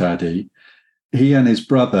Crawdaddy, he and his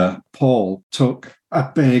brother, Paul, took a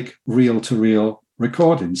big reel-to-reel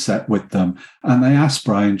recording set with them. And they asked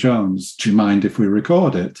Brian Jones, "Do you mind if we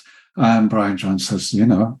record it?" And Brian Jones says,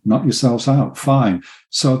 "Knock yourselves out. Fine."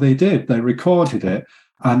 So they did. They recorded it.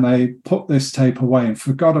 And they put this tape away and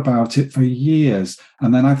forgot about it for years.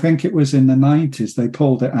 And then I think it was in the 90s, they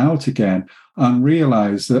pulled it out again and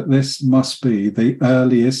realized that this must be the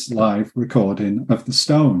earliest live recording of the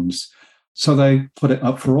Stones. So they put it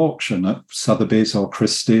up for auction at Sotheby's or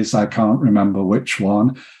Christie's, I can't remember which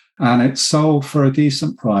one. And it sold for a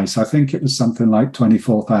decent price. I think it was something like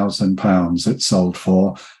 £24,000 it sold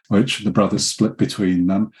for, which the brothers split between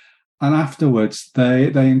them. And afterwards,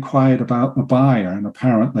 they inquired about the buyer, and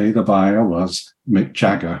apparently the buyer was Mick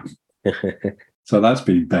Jagger. So that's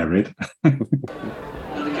been buried. The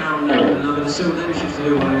surname shifts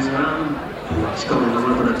to while he's around. It's got a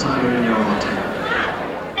little bit of Tiger in Your Tank.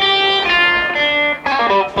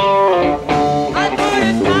 I put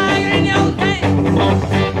a tiger in your tank.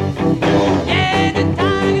 Yeah, the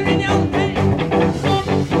tiger in your tank.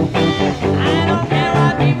 I don't care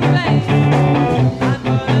what people say. I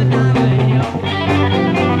put a tiger in your tank.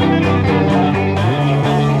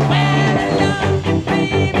 Well,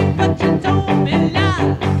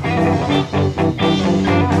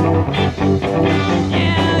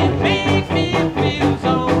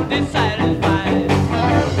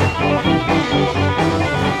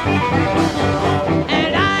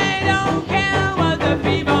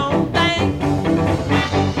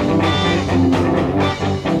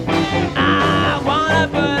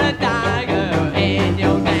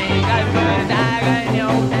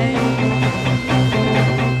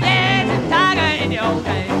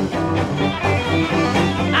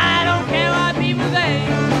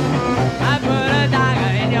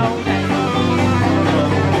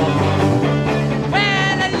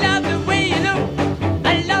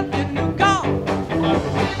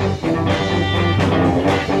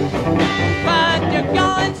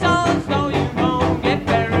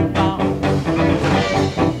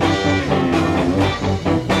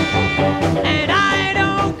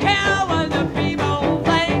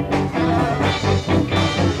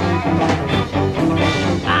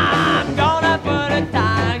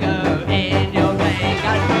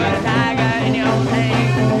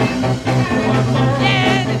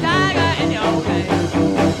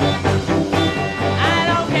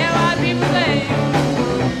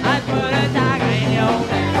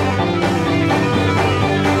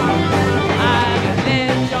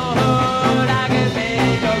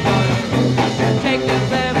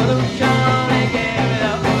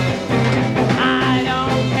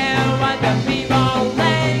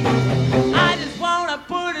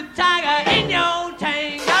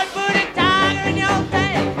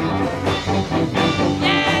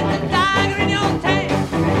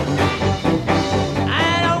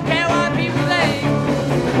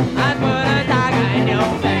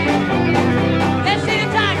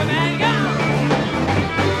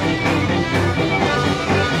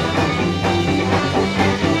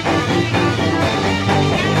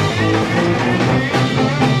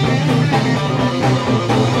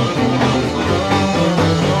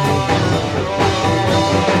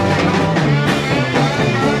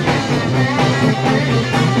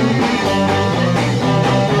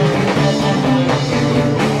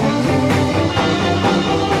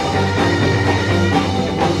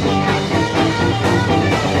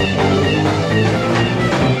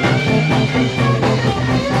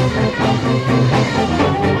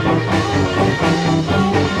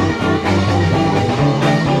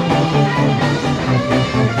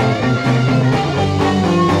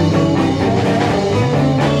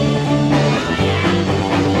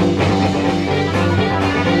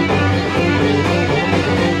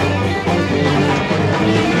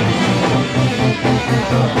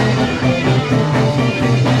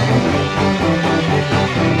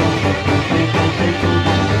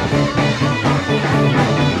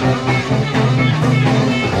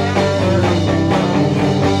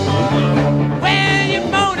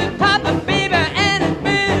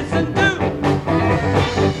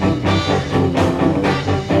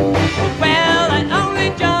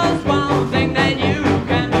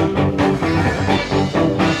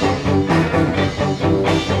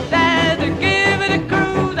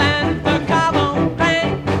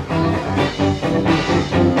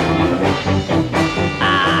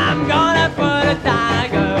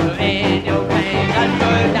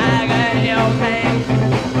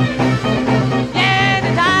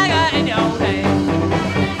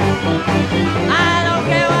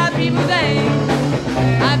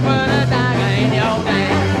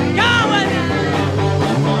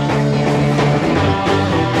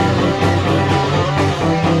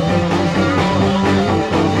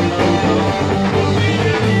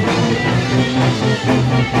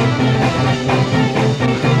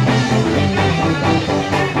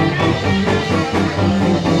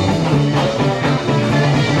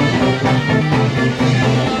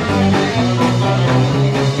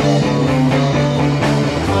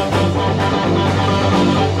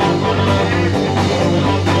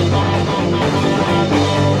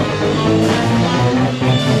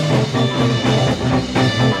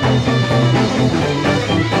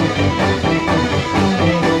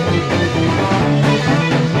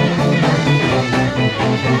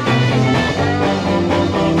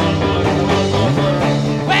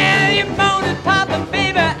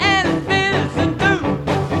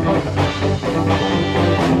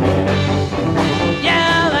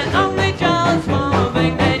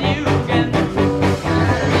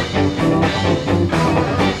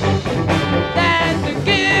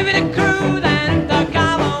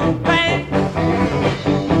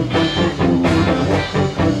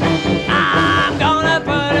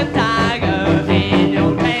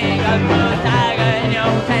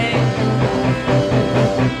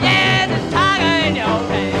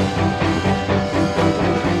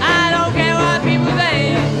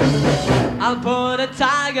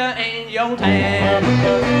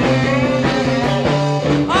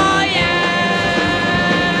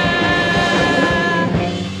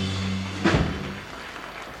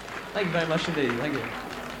 pleasure, Dee. Thank you.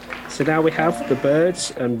 So now we have The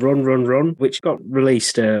Birds and Run, Run, Run, which got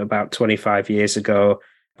released about 25 years ago,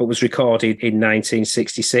 but was recorded in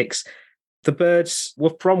 1966. The Birds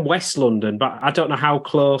were from West London, but I don't know how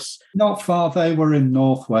close. Not far. They were in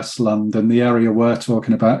northwest London. The area we're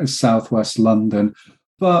talking about is southwest London,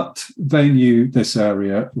 but they knew this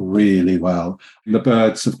area really well. The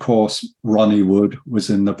Birds, of course, Ronnie Wood was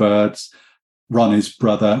in The Birds. Ronnie's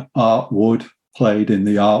brother, Art Wood, played in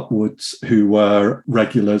the Art Woods, who were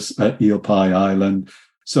regulars at Eel Pie Island.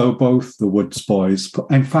 So both the Woods boys.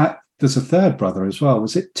 In fact, there's a third brother as well.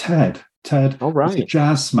 Was it Ted? Ted was a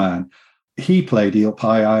jazz man. He played Eel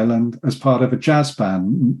Pie Island as part of a jazz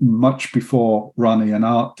band much before Ronnie and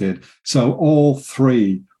Art did. So all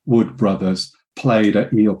three Wood brothers played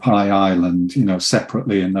at Eel Pie Island,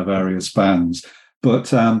 separately in their various bands.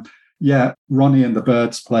 But Ronnie and the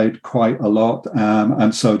Birds played quite a lot,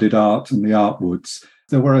 and so did Art and the Art Woods.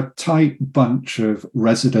 There were a tight bunch of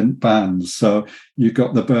resident bands. So you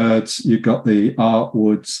got the Birds, you got the Art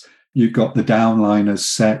Woods, you got the Downliners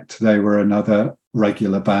Sect. They were another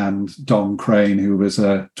regular band, Don Crane, who was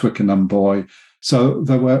a Twickenham boy. So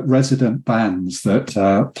there were resident bands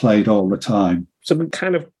that played all the time. So we're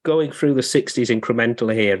kind of going through the 60s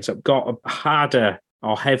incrementally here. And so I've got a harder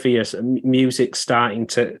or heavier music starting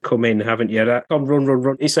to come in, haven't you? On Run, Run,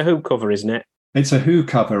 Run. It's a Who cover, isn't it? It's a Who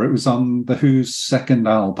cover. It was on the Who's second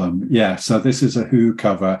album. Yeah, so this is a Who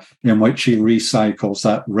cover in which he recycles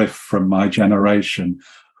that riff from My Generation,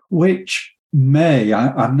 which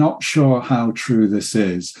I'm not sure how true this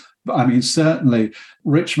is, but I mean, certainly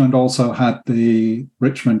Richmond also had the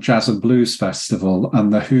Richmond Jazz and Blues Festival,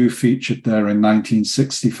 and the Who featured there in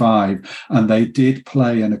 1965, and they did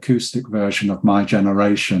play an acoustic version of My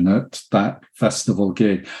Generation at that festival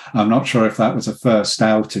gig. I'm not sure if that was a first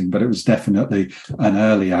outing, but it was definitely an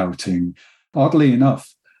early outing. Oddly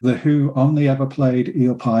enough, the Who only ever played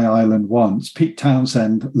Eel Pie Island once. Pete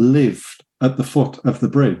Townsend lived at the foot of the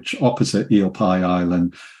bridge opposite Eel Pie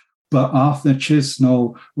Island. But Arthur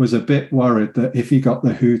Chisnall was a bit worried that if he got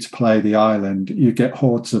the Who to play the island, you get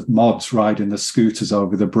hordes of mods riding the scooters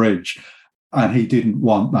over the bridge. And he didn't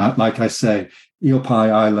want that. Like I say, Eel Pie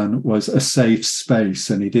Island was a safe space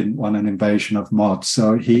and he didn't want an invasion of mods.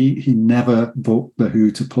 So he never booked the Who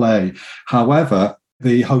to play. However,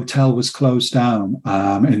 the hotel was closed down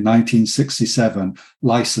in 1967,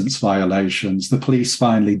 license violations. The police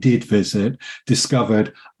finally did visit,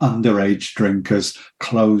 discovered underage drinkers,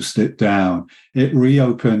 closed it down. It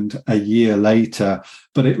reopened a year later,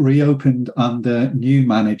 but it reopened under new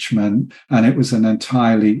management, and it was an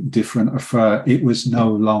entirely different affair. It was no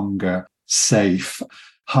longer safe.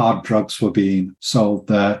 Hard drugs were being sold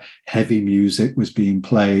there. Heavy music was being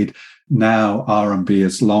played. Now R&B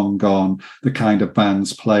is long gone. The kind of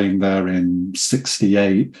bands playing there in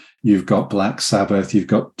 68, you've got Black Sabbath, you've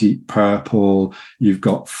got Deep Purple, you've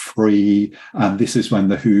got Free, and this is when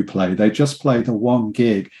the Who play. They just played a one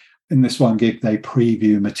gig. In this one gig, they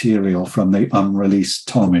preview material from the unreleased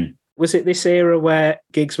Tommy. Was it this era where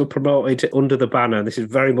gigs were promoted under the banner? This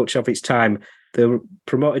is very much of its time. They were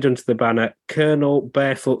promoted under the banner Colonel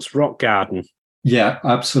Barefoot's Rock Garden. Yeah,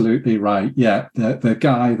 absolutely right. Yeah, the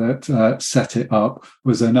guy that set it up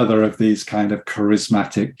was another of these kind of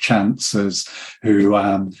charismatic chancers who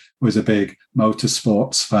was a big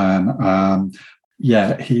motorsports fan.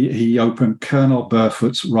 He opened Colonel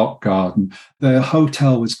Barefoot's Rock Garden. The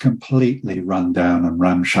hotel was completely run down and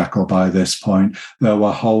ramshackle by this point. There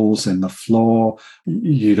were holes in the floor.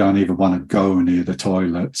 You don't even want to go near the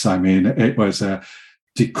toilets. I mean, it was a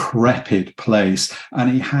decrepit place,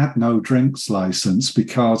 and he had no drinks license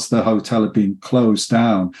because the hotel had been closed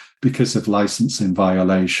down because of licensing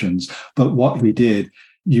violations. But what he did,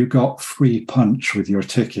 you got free punch with your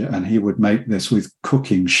ticket, and he would make this with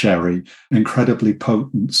cooking sherry, incredibly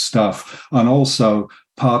potent stuff. And also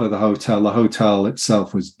part of the hotel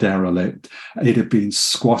itself was derelict. It had been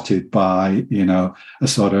squatted by, a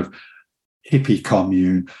sort of hippie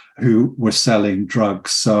commune who were selling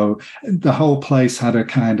drugs. So the whole place had a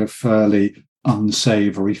kind of fairly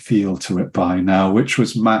unsavory feel to it by now, which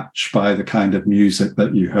was matched by the kind of music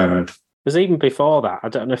that you heard. It was even before that. I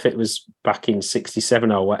don't know if it was back in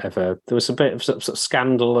 67 or whatever. There was a bit of sort of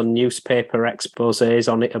scandal and newspaper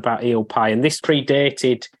exposés on it about Eel Pie. And this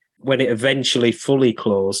predated when it eventually fully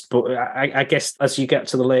closed. But I guess as you get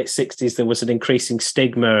to the late 60s, there was an increasing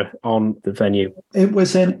stigma on the venue. It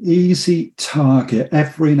was an easy target.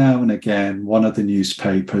 Every now and again, one of the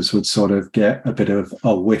newspapers would sort of get a bit of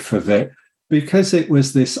a whiff of it because it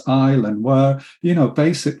was this island where,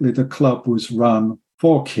 basically the club was run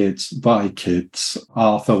for kids by kids.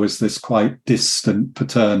 Arthur was this quite distant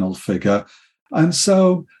paternal figure. And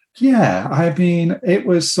so Yeah, I mean, it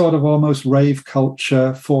was sort of almost rave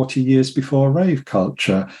culture 40 years before rave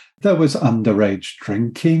culture. There was underage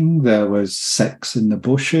drinking, there was sex in the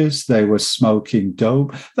bushes, they were smoking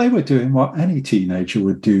dope. They were doing what any teenager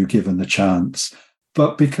would do given the chance.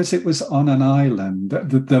 But because it was on an island,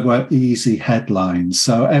 there were easy headlines.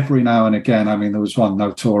 So every now and again, I mean, there was one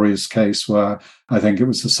notorious case where I think it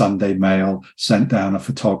was the Sunday Mail sent down a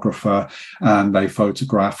photographer and they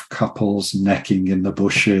photographed couples necking in the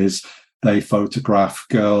bushes. They photographed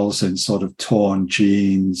girls in sort of torn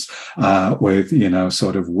jeans with,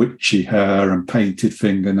 sort of witchy hair and painted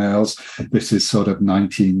fingernails. This is sort of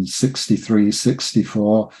 1963,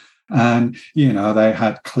 64. And, they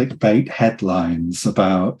had clickbait headlines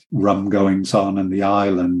about rum goings on in the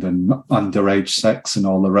island and underage sex and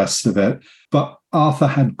all the rest of it. But Arthur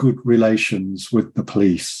had good relations with the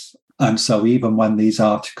police. And so even when these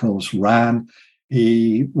articles ran,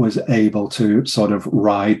 he was able to sort of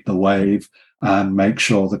ride the wave and make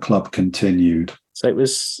sure the club continued. So it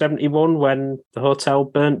was 71 when the hotel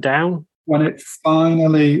burnt down? When it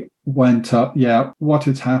finally went up, what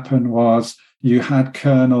had happened was you had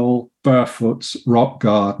Colonel Burfoot's rock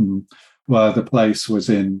garden, where the place was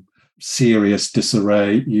in serious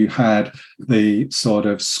disarray. You had the sort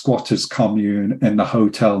of squatters' commune in the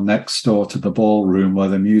hotel next door to the ballroom where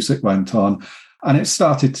the music went on. And it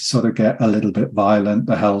started to sort of get a little bit violent.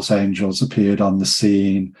 The Hells Angels appeared on the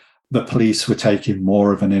scene. The police were taking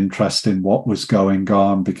more of an interest in what was going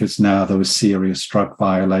on because now there was serious drug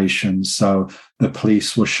violations. So the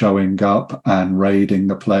police were showing up and raiding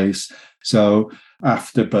the place. So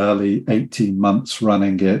after barely 18 months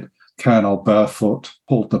running it, Colonel Burfoot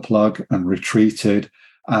pulled the plug and retreated.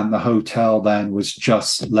 And the hotel then was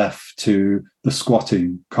just left to the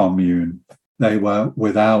squatting commune. They were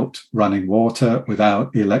without running water,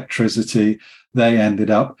 without electricity. They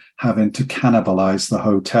ended up having to cannibalize the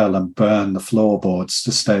hotel and burn the floorboards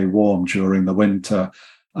to stay warm during the winter.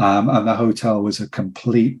 And the hotel was a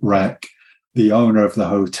complete wreck. The owner of the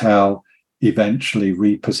hotel eventually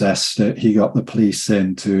repossessed it. He got the police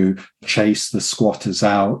in to chase the squatters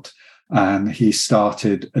out, and he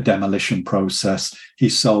started a demolition process. He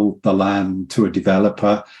sold the land to a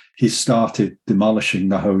developer. He started demolishing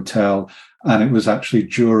the hotel, and it was actually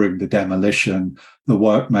during the demolition, the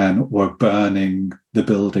workmen were burning the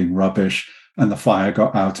building rubbish, and the fire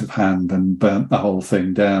got out of hand and burnt the whole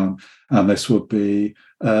thing down. And this would be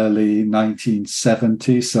early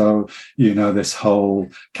 1970. So, this whole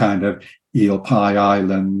kind of Eel Pie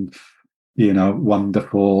Island,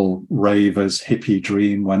 wonderful ravers, hippie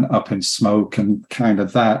dream went up in smoke, and kind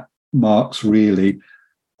of that marks really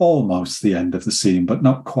almost the end of the scene, but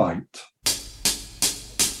not quite.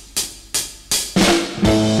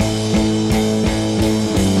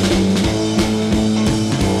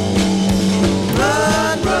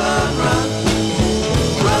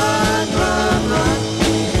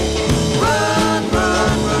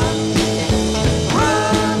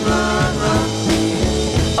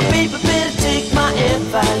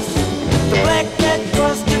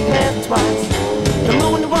 The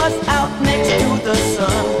moon was out next to the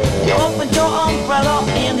sun. You opened your umbrella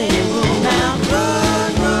in a room.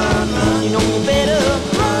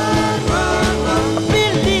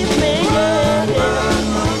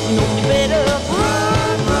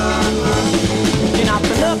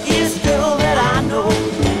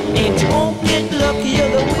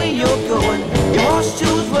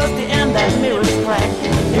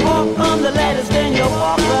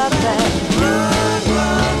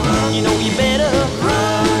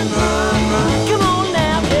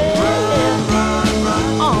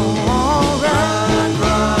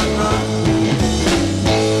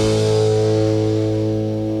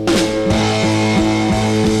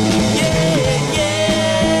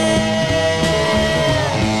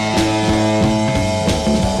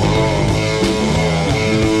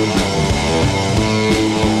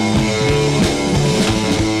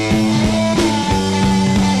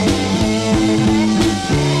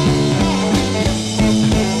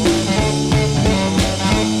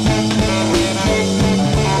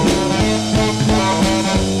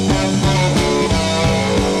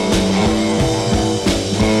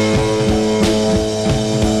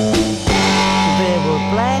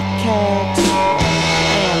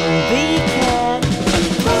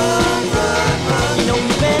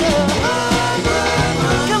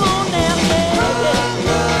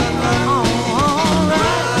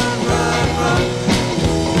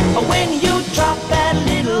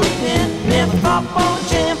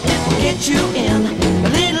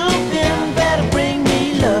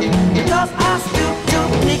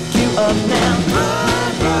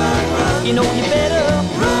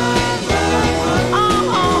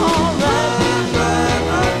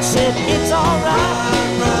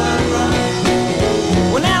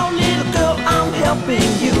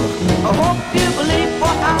 I hope you believe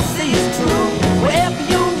what I say is true. Wherever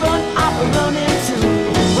you run, I'll be running too.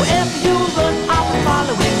 Wherever you run, I'll be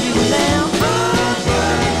following you now. Run,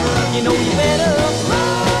 run, run. You know you better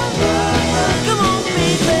run, run, run. Come on,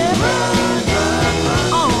 baby. Run, run,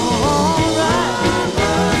 run. All right. Run,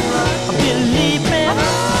 run, run. Believe me.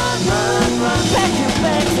 Run, run, run. Pack your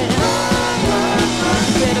bags and run, run,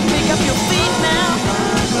 run. You better pick up your feet now.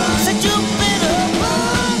 Run, run. Said you better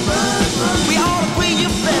run, run, run. We all agree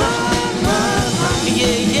you better run, run, run.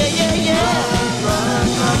 Yeah, yeah, yeah, yeah. Run, run,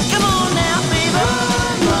 run. Come on now, baby. Run,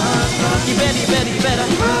 run, run. You better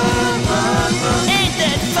run, run, run. Ain't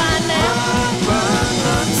that fine now? Run, run,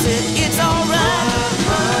 run. Said it's alright.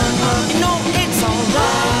 Run, run, you know it's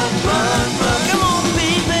alright. Run, run. Come on,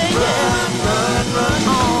 baby, yeah. Run, run,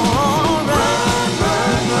 run. Alright.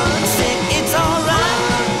 Run, run. Said it's alright.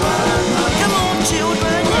 Run, run. Come on,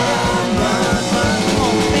 children, yeah. Run, run. Come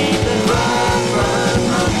on, baby. Run, run,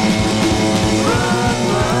 run. Run,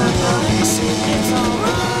 run, run. I said it's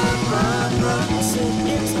alright. Run, run. I said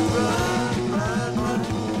it's alright. Run, run.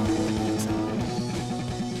 It's alright.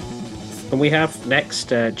 And we have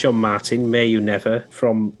next John Martin, May You Never,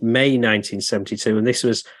 from May 1972. And this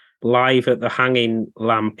was live at the Hanging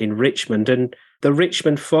Lamp in Richmond. And the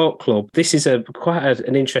Richmond Folk Club, this is an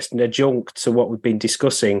interesting adjunct to what we've been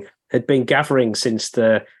discussing, had been gathering since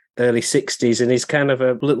the early 60s and is kind of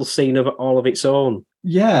a little scene of all of its own.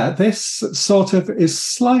 Yeah, this sort of is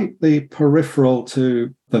slightly peripheral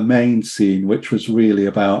to the main scene, which was really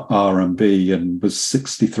about R&B and was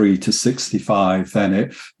 63 to 65. Then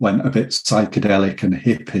it went a bit psychedelic and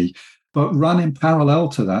hippie. But running parallel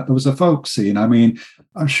to that, there was a folk scene. I mean,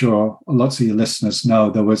 I'm sure lots of your listeners know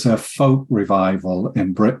there was a folk revival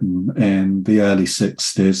in Britain in the early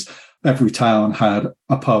 60s. Every town had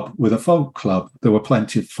a pub with a folk club. There were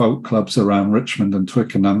plenty of folk clubs around Richmond and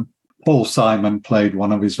Twickenham. Paul Simon played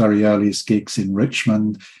one of his very earliest gigs in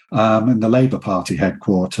Richmond in the Labour Party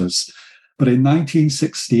headquarters. But in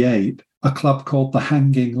 1968, a club called the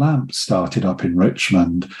Hanging Lamp started up in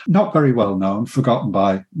Richmond. Not very well known, forgotten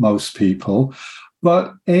by most people.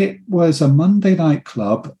 But it was a Monday night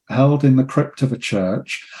club held in the crypt of a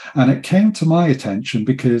church. And it came to my attention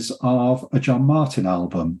because of a John Martin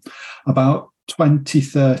album. About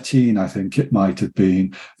 2013, I think it might have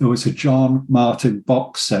been, there was a John Martin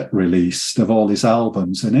box set released of all his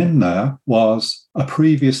albums. And in there was a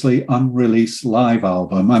previously unreleased live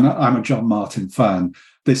album. And I'm a John Martin fan.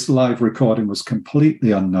 This live recording was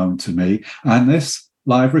completely unknown to me. And this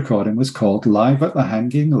live recording was called Live at the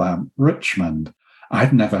Hanging Lamp, Richmond.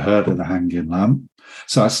 I'd never heard of the Hanging Lamp.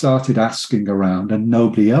 So I started asking around and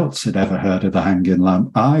nobody else had ever heard of the Hanging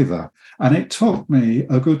Lamp either. And it took me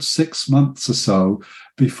a good 6 months or so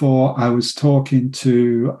before I was talking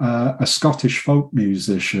to a Scottish folk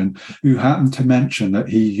musician who happened to mention that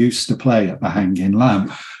he used to play at the Hanging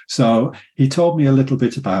Lamp. So he told me a little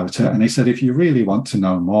bit about it. And he said, if you really want to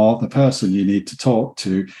know more, the person you need to talk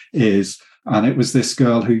to is, and it was this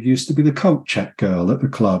girl who used to be the coat check girl at the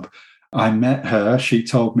club. I met her, she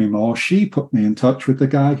told me more. She put me in touch with the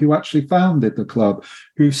guy who actually founded the club,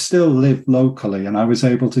 who still lived locally, and I was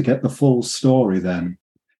able to get the full story then.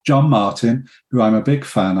 John Martin, who I'm a big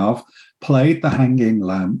fan of, played the Hanging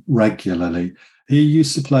Lamp regularly. He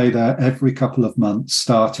used to play there every couple of months,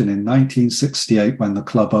 starting in 1968 when the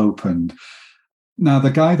club opened. Now,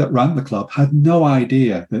 the guy that ran the club had no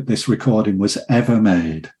idea that this recording was ever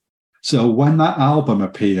made. So when that album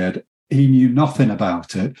appeared, he knew nothing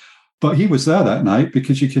about it. But he was there that night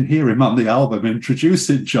because you can hear him on the album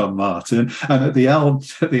introducing John Martin. And at the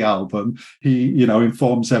album, he,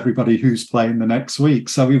 informs everybody who's playing the next week.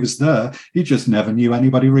 So he was there. He just never knew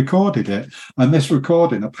anybody recorded it. And this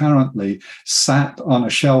recording apparently sat on a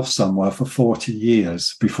shelf somewhere for 40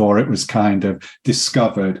 years before it was kind of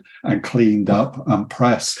discovered and cleaned up and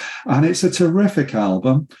pressed. And it's a terrific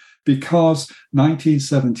album, because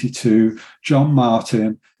 1972, John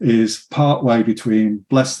Martin is partway between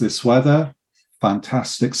Bless This Weather,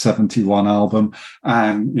 fantastic 71 album,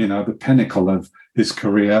 and, the pinnacle of his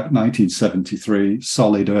career, 1973,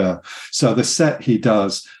 Solid Air. So the set he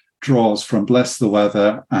does draws from Bless the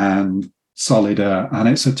Weather and Solid Air, and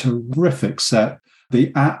it's a terrific set.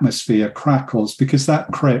 The atmosphere crackles because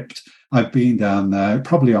that crypt, I've been down there, it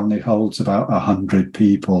probably only holds about 100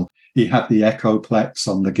 people. He had the Echoplex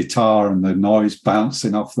on the guitar and the noise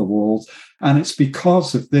bouncing off the walls. And it's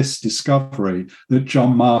because of this discovery that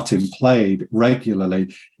John Martin played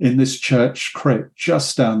regularly in this church crypt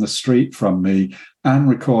just down the street from me and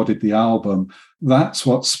recorded the album. That's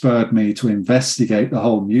what spurred me to investigate the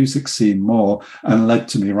whole music scene more and led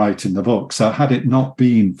to me writing the book. So had it not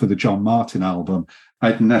been for the John Martin album,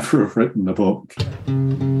 I'd never have written the book.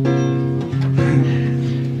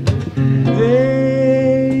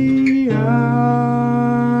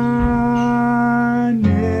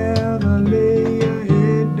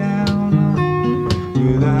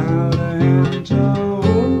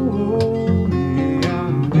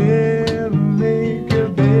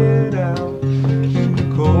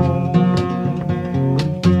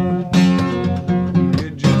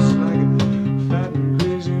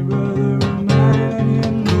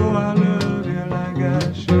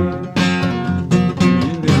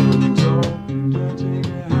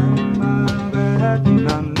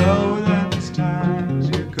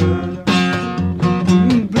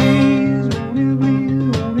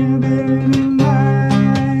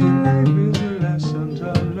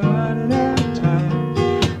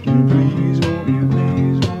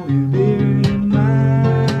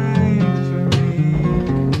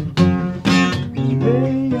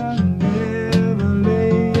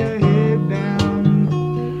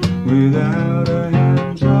 without a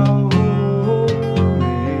hand to hold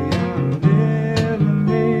me. I'll never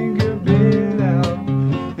make a bed out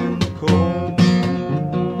in the cold.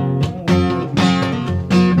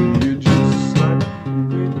 You're just like a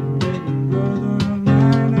big brother of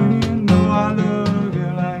mine, and you know I love you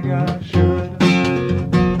like I should.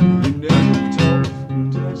 You never talk and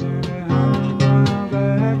touch it behind my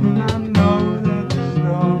back, and I know that there's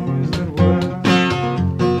always that word.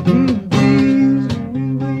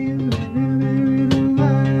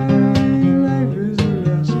 Life is a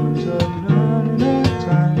lesson to learn at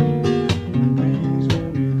time. Please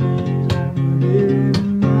won't you be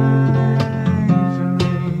mine for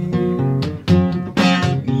me?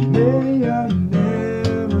 May I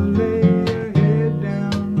never lay your head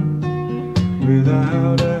down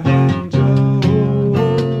without a hand to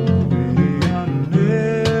hold me. I'll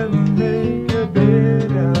never make a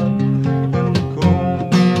bed out in the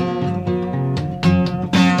cold.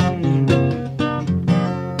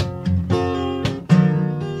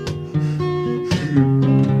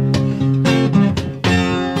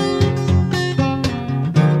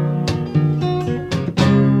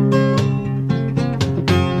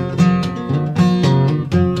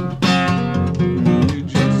 You're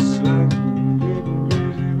just like a big and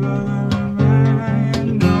crazy brother of mine.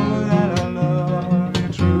 You know that I love you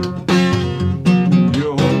true.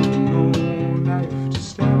 You're holding no knife to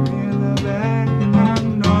stab me in the back, and I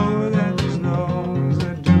know that there's those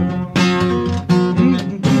that do.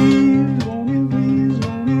 Please, won't you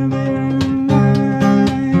bear in mind?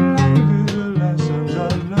 Life is a lesson to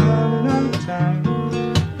learn at a time.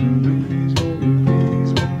 Please, won't you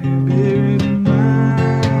bear it in mind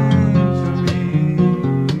for me?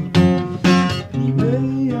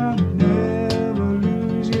 May I never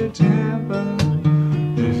lose your temper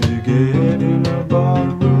if you get in a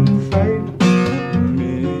barroom fight.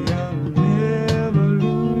 May I never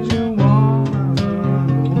lose your woman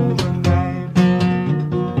overnight.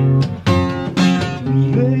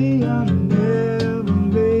 May I never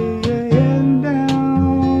lay your head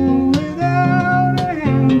down without a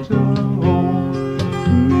hand to hold.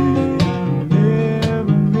 May I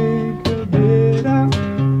never make a bed out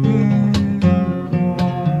in the cold.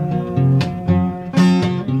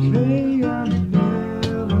 May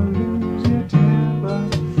I never lose your temper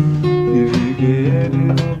if you get in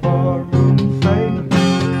a barroom fight.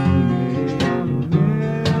 May I never lose your woman overnight. May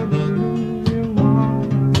I never lose your woman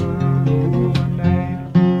overnight.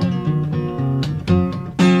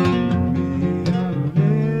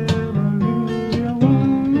 May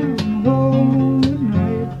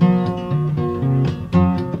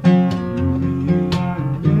I never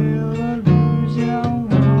lose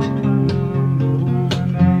your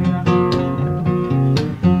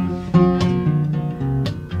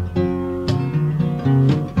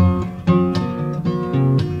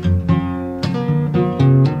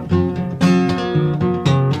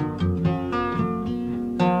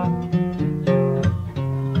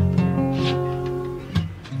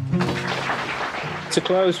To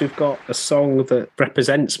close, we've got a song that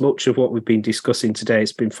represents much of what we've been discussing today.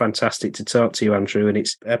 It's been fantastic to talk to you, Andrew, and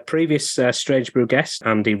it's a previous Strange Brew guest,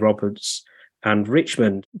 Andy Roberts and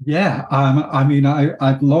Richmond. Yeah, I mean,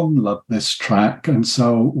 I've long loved this track. And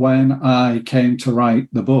so when I came to write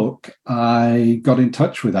the book, I got in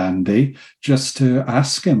touch with Andy just to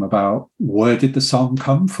ask him about where did the song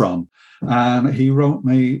come from. And he wrote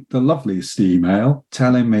me the loveliest email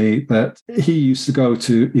telling me that he used to go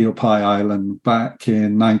to Eel Pie Island back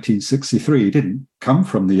in 1963. He didn't come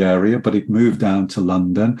from the area, but he'd moved down to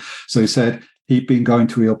London. So he said he'd been going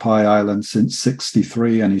to Eel Pie Island since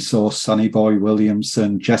 63, and he saw Sonny Boy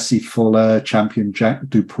Williamson, Jesse Fuller, Champion Jack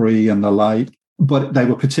Dupree and the like. But they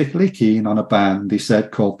were particularly keen on a band, he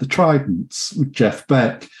said, called the Tridents, with Jeff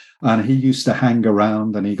Beck. And he used to hang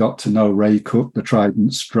around and he got to know Ray Cook, the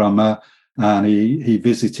Tridents drummer. And he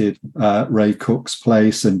visited Ray Cook's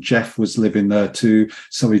place, and Jeff was living there too.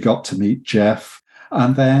 So he got to meet Jeff.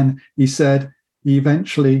 And then he said he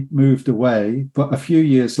eventually moved away. But a few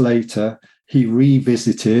years later, he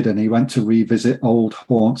revisited, and he went to revisit old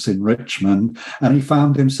haunts in Richmond. And he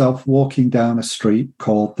found himself walking down a street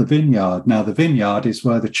called the Vineyard. Now, the Vineyard is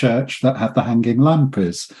where the church that had the hanging lamp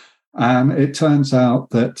is. And it turns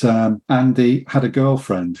out that Andy had a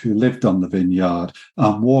girlfriend who lived on the Vineyard,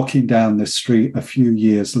 and walking down this street a few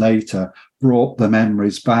years later brought the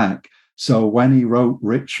memories back. So when he wrote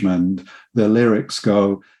Richmond, the lyrics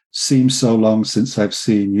go, "Seems so long since I've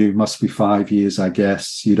seen you, must be 5 years, I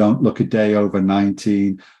guess. You don't look a day over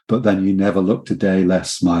 19, but then you never looked a day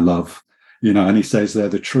less, my love." You know, and he says they're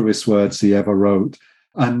the truest words he ever wrote.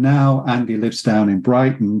 And now Andy lives down in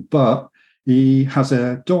Brighton, but he has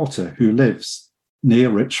a daughter who lives near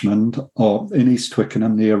Richmond, or in East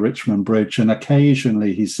Twickenham near Richmond Bridge. And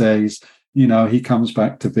occasionally he says, he comes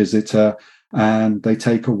back to visit her and they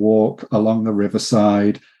take a walk along the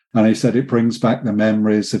riverside. And he said it brings back the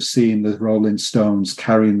memories of seeing the Rolling Stones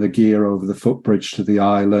carrying the gear over the footbridge to the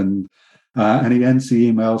island. And he ends the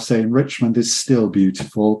email saying, Richmond is still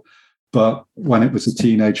beautiful, but when it was a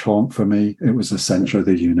teenage haunt for me, it was the centre of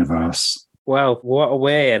the universe. Well, what a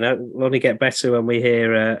way, and it'll only get better when we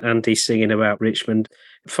hear Andy singing about Richmond.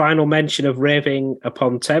 Final mention of Raving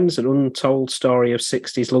upon Thames, an untold story of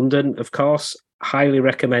 60s London, of course, highly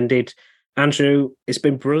recommended. Andrew, it's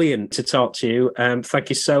been brilliant to talk to you. Thank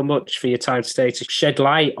you so much for your time today to shed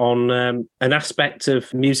light on an aspect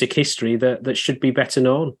of music history that should be better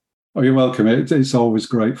known. Oh, you're welcome. It's always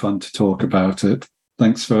great fun to talk about it.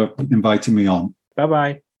 Thanks for inviting me on.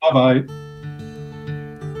 Bye-bye. Bye-bye.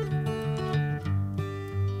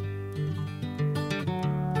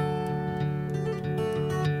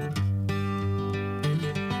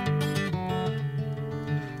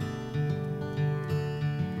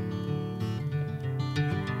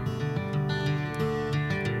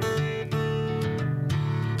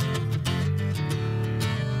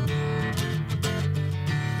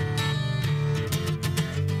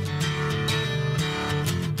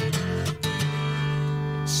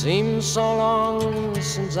 Seems so long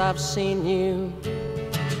since I've seen you.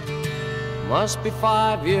 Must be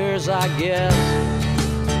 5 years, I guess.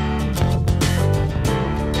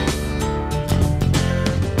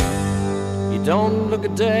 You don't look a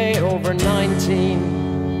day over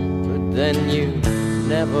 19, but then you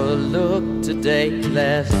never looked a day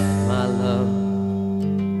less, my love.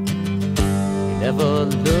 You never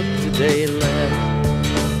looked a day less.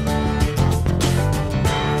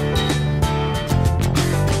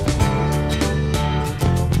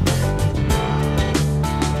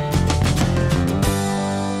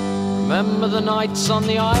 Remember the nights on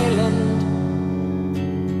the island,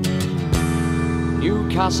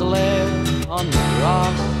 Newcastle air on the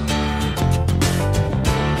grass.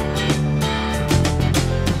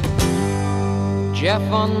 Jeff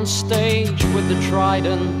on stage with the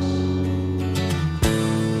tridents,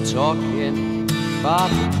 talking about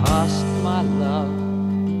the past, my love.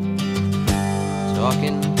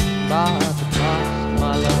 Talking about the past,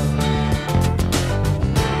 my love.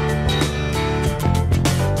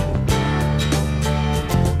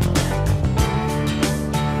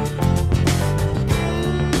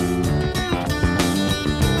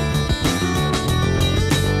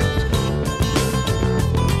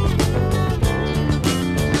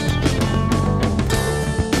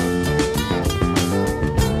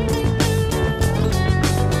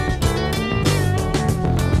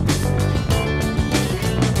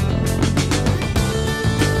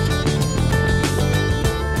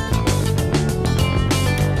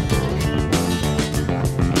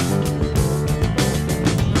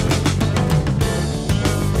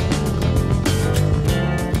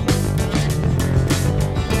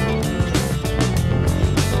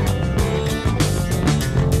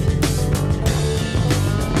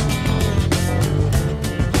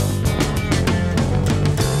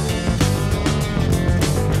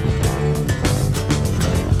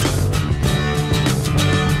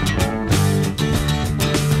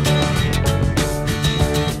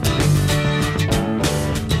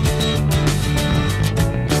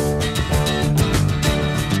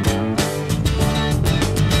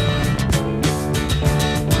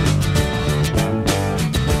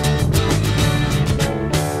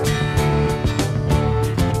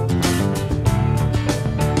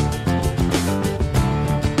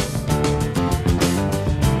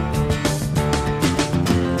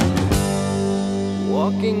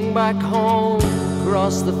 Back home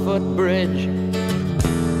across the footbridge,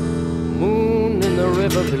 moon in the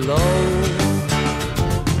river below.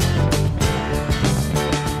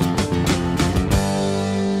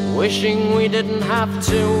 Wishing we didn't have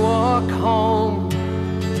to walk home,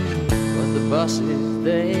 but the buses,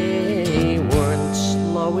 they weren't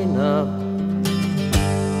slow enough.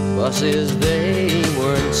 Buses, they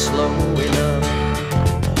weren't slow enough.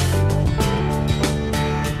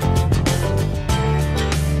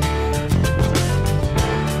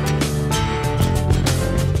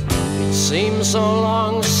 Seems so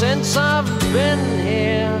long since I've been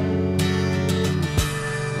here.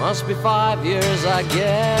 Must be 5 years, I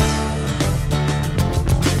guess.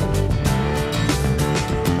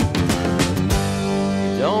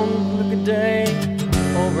 You don't look a day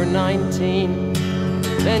over 19,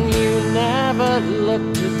 then you never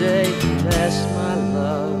looked a day less, my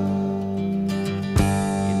love.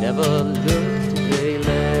 You never looked a day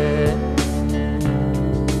less.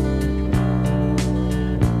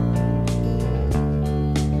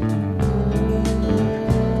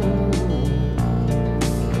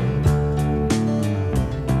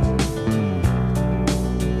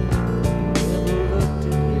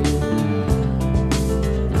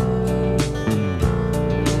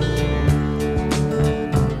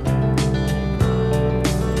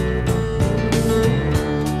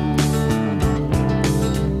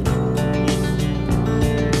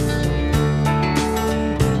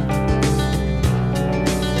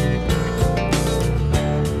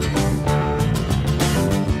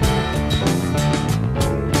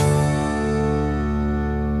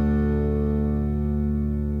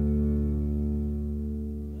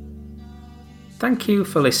 Thank you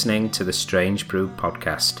for listening to the Strange Brew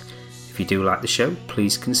podcast. If you do like the show,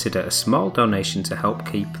 please consider a small donation to help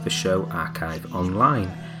keep the show archive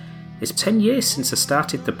online. It's 10 years since I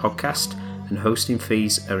started the podcast, and hosting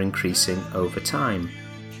fees are increasing over time.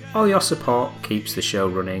 All your support keeps the show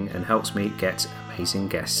running and helps me get amazing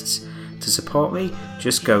guests. To support me,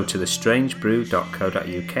 just go to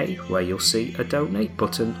thestrangebrew.co.uk where you'll see a donate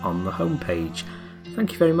button on the homepage.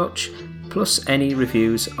 Thank you very much. Plus, any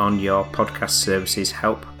reviews on your podcast services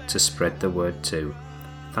help to spread the word too.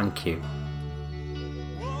 Thank you.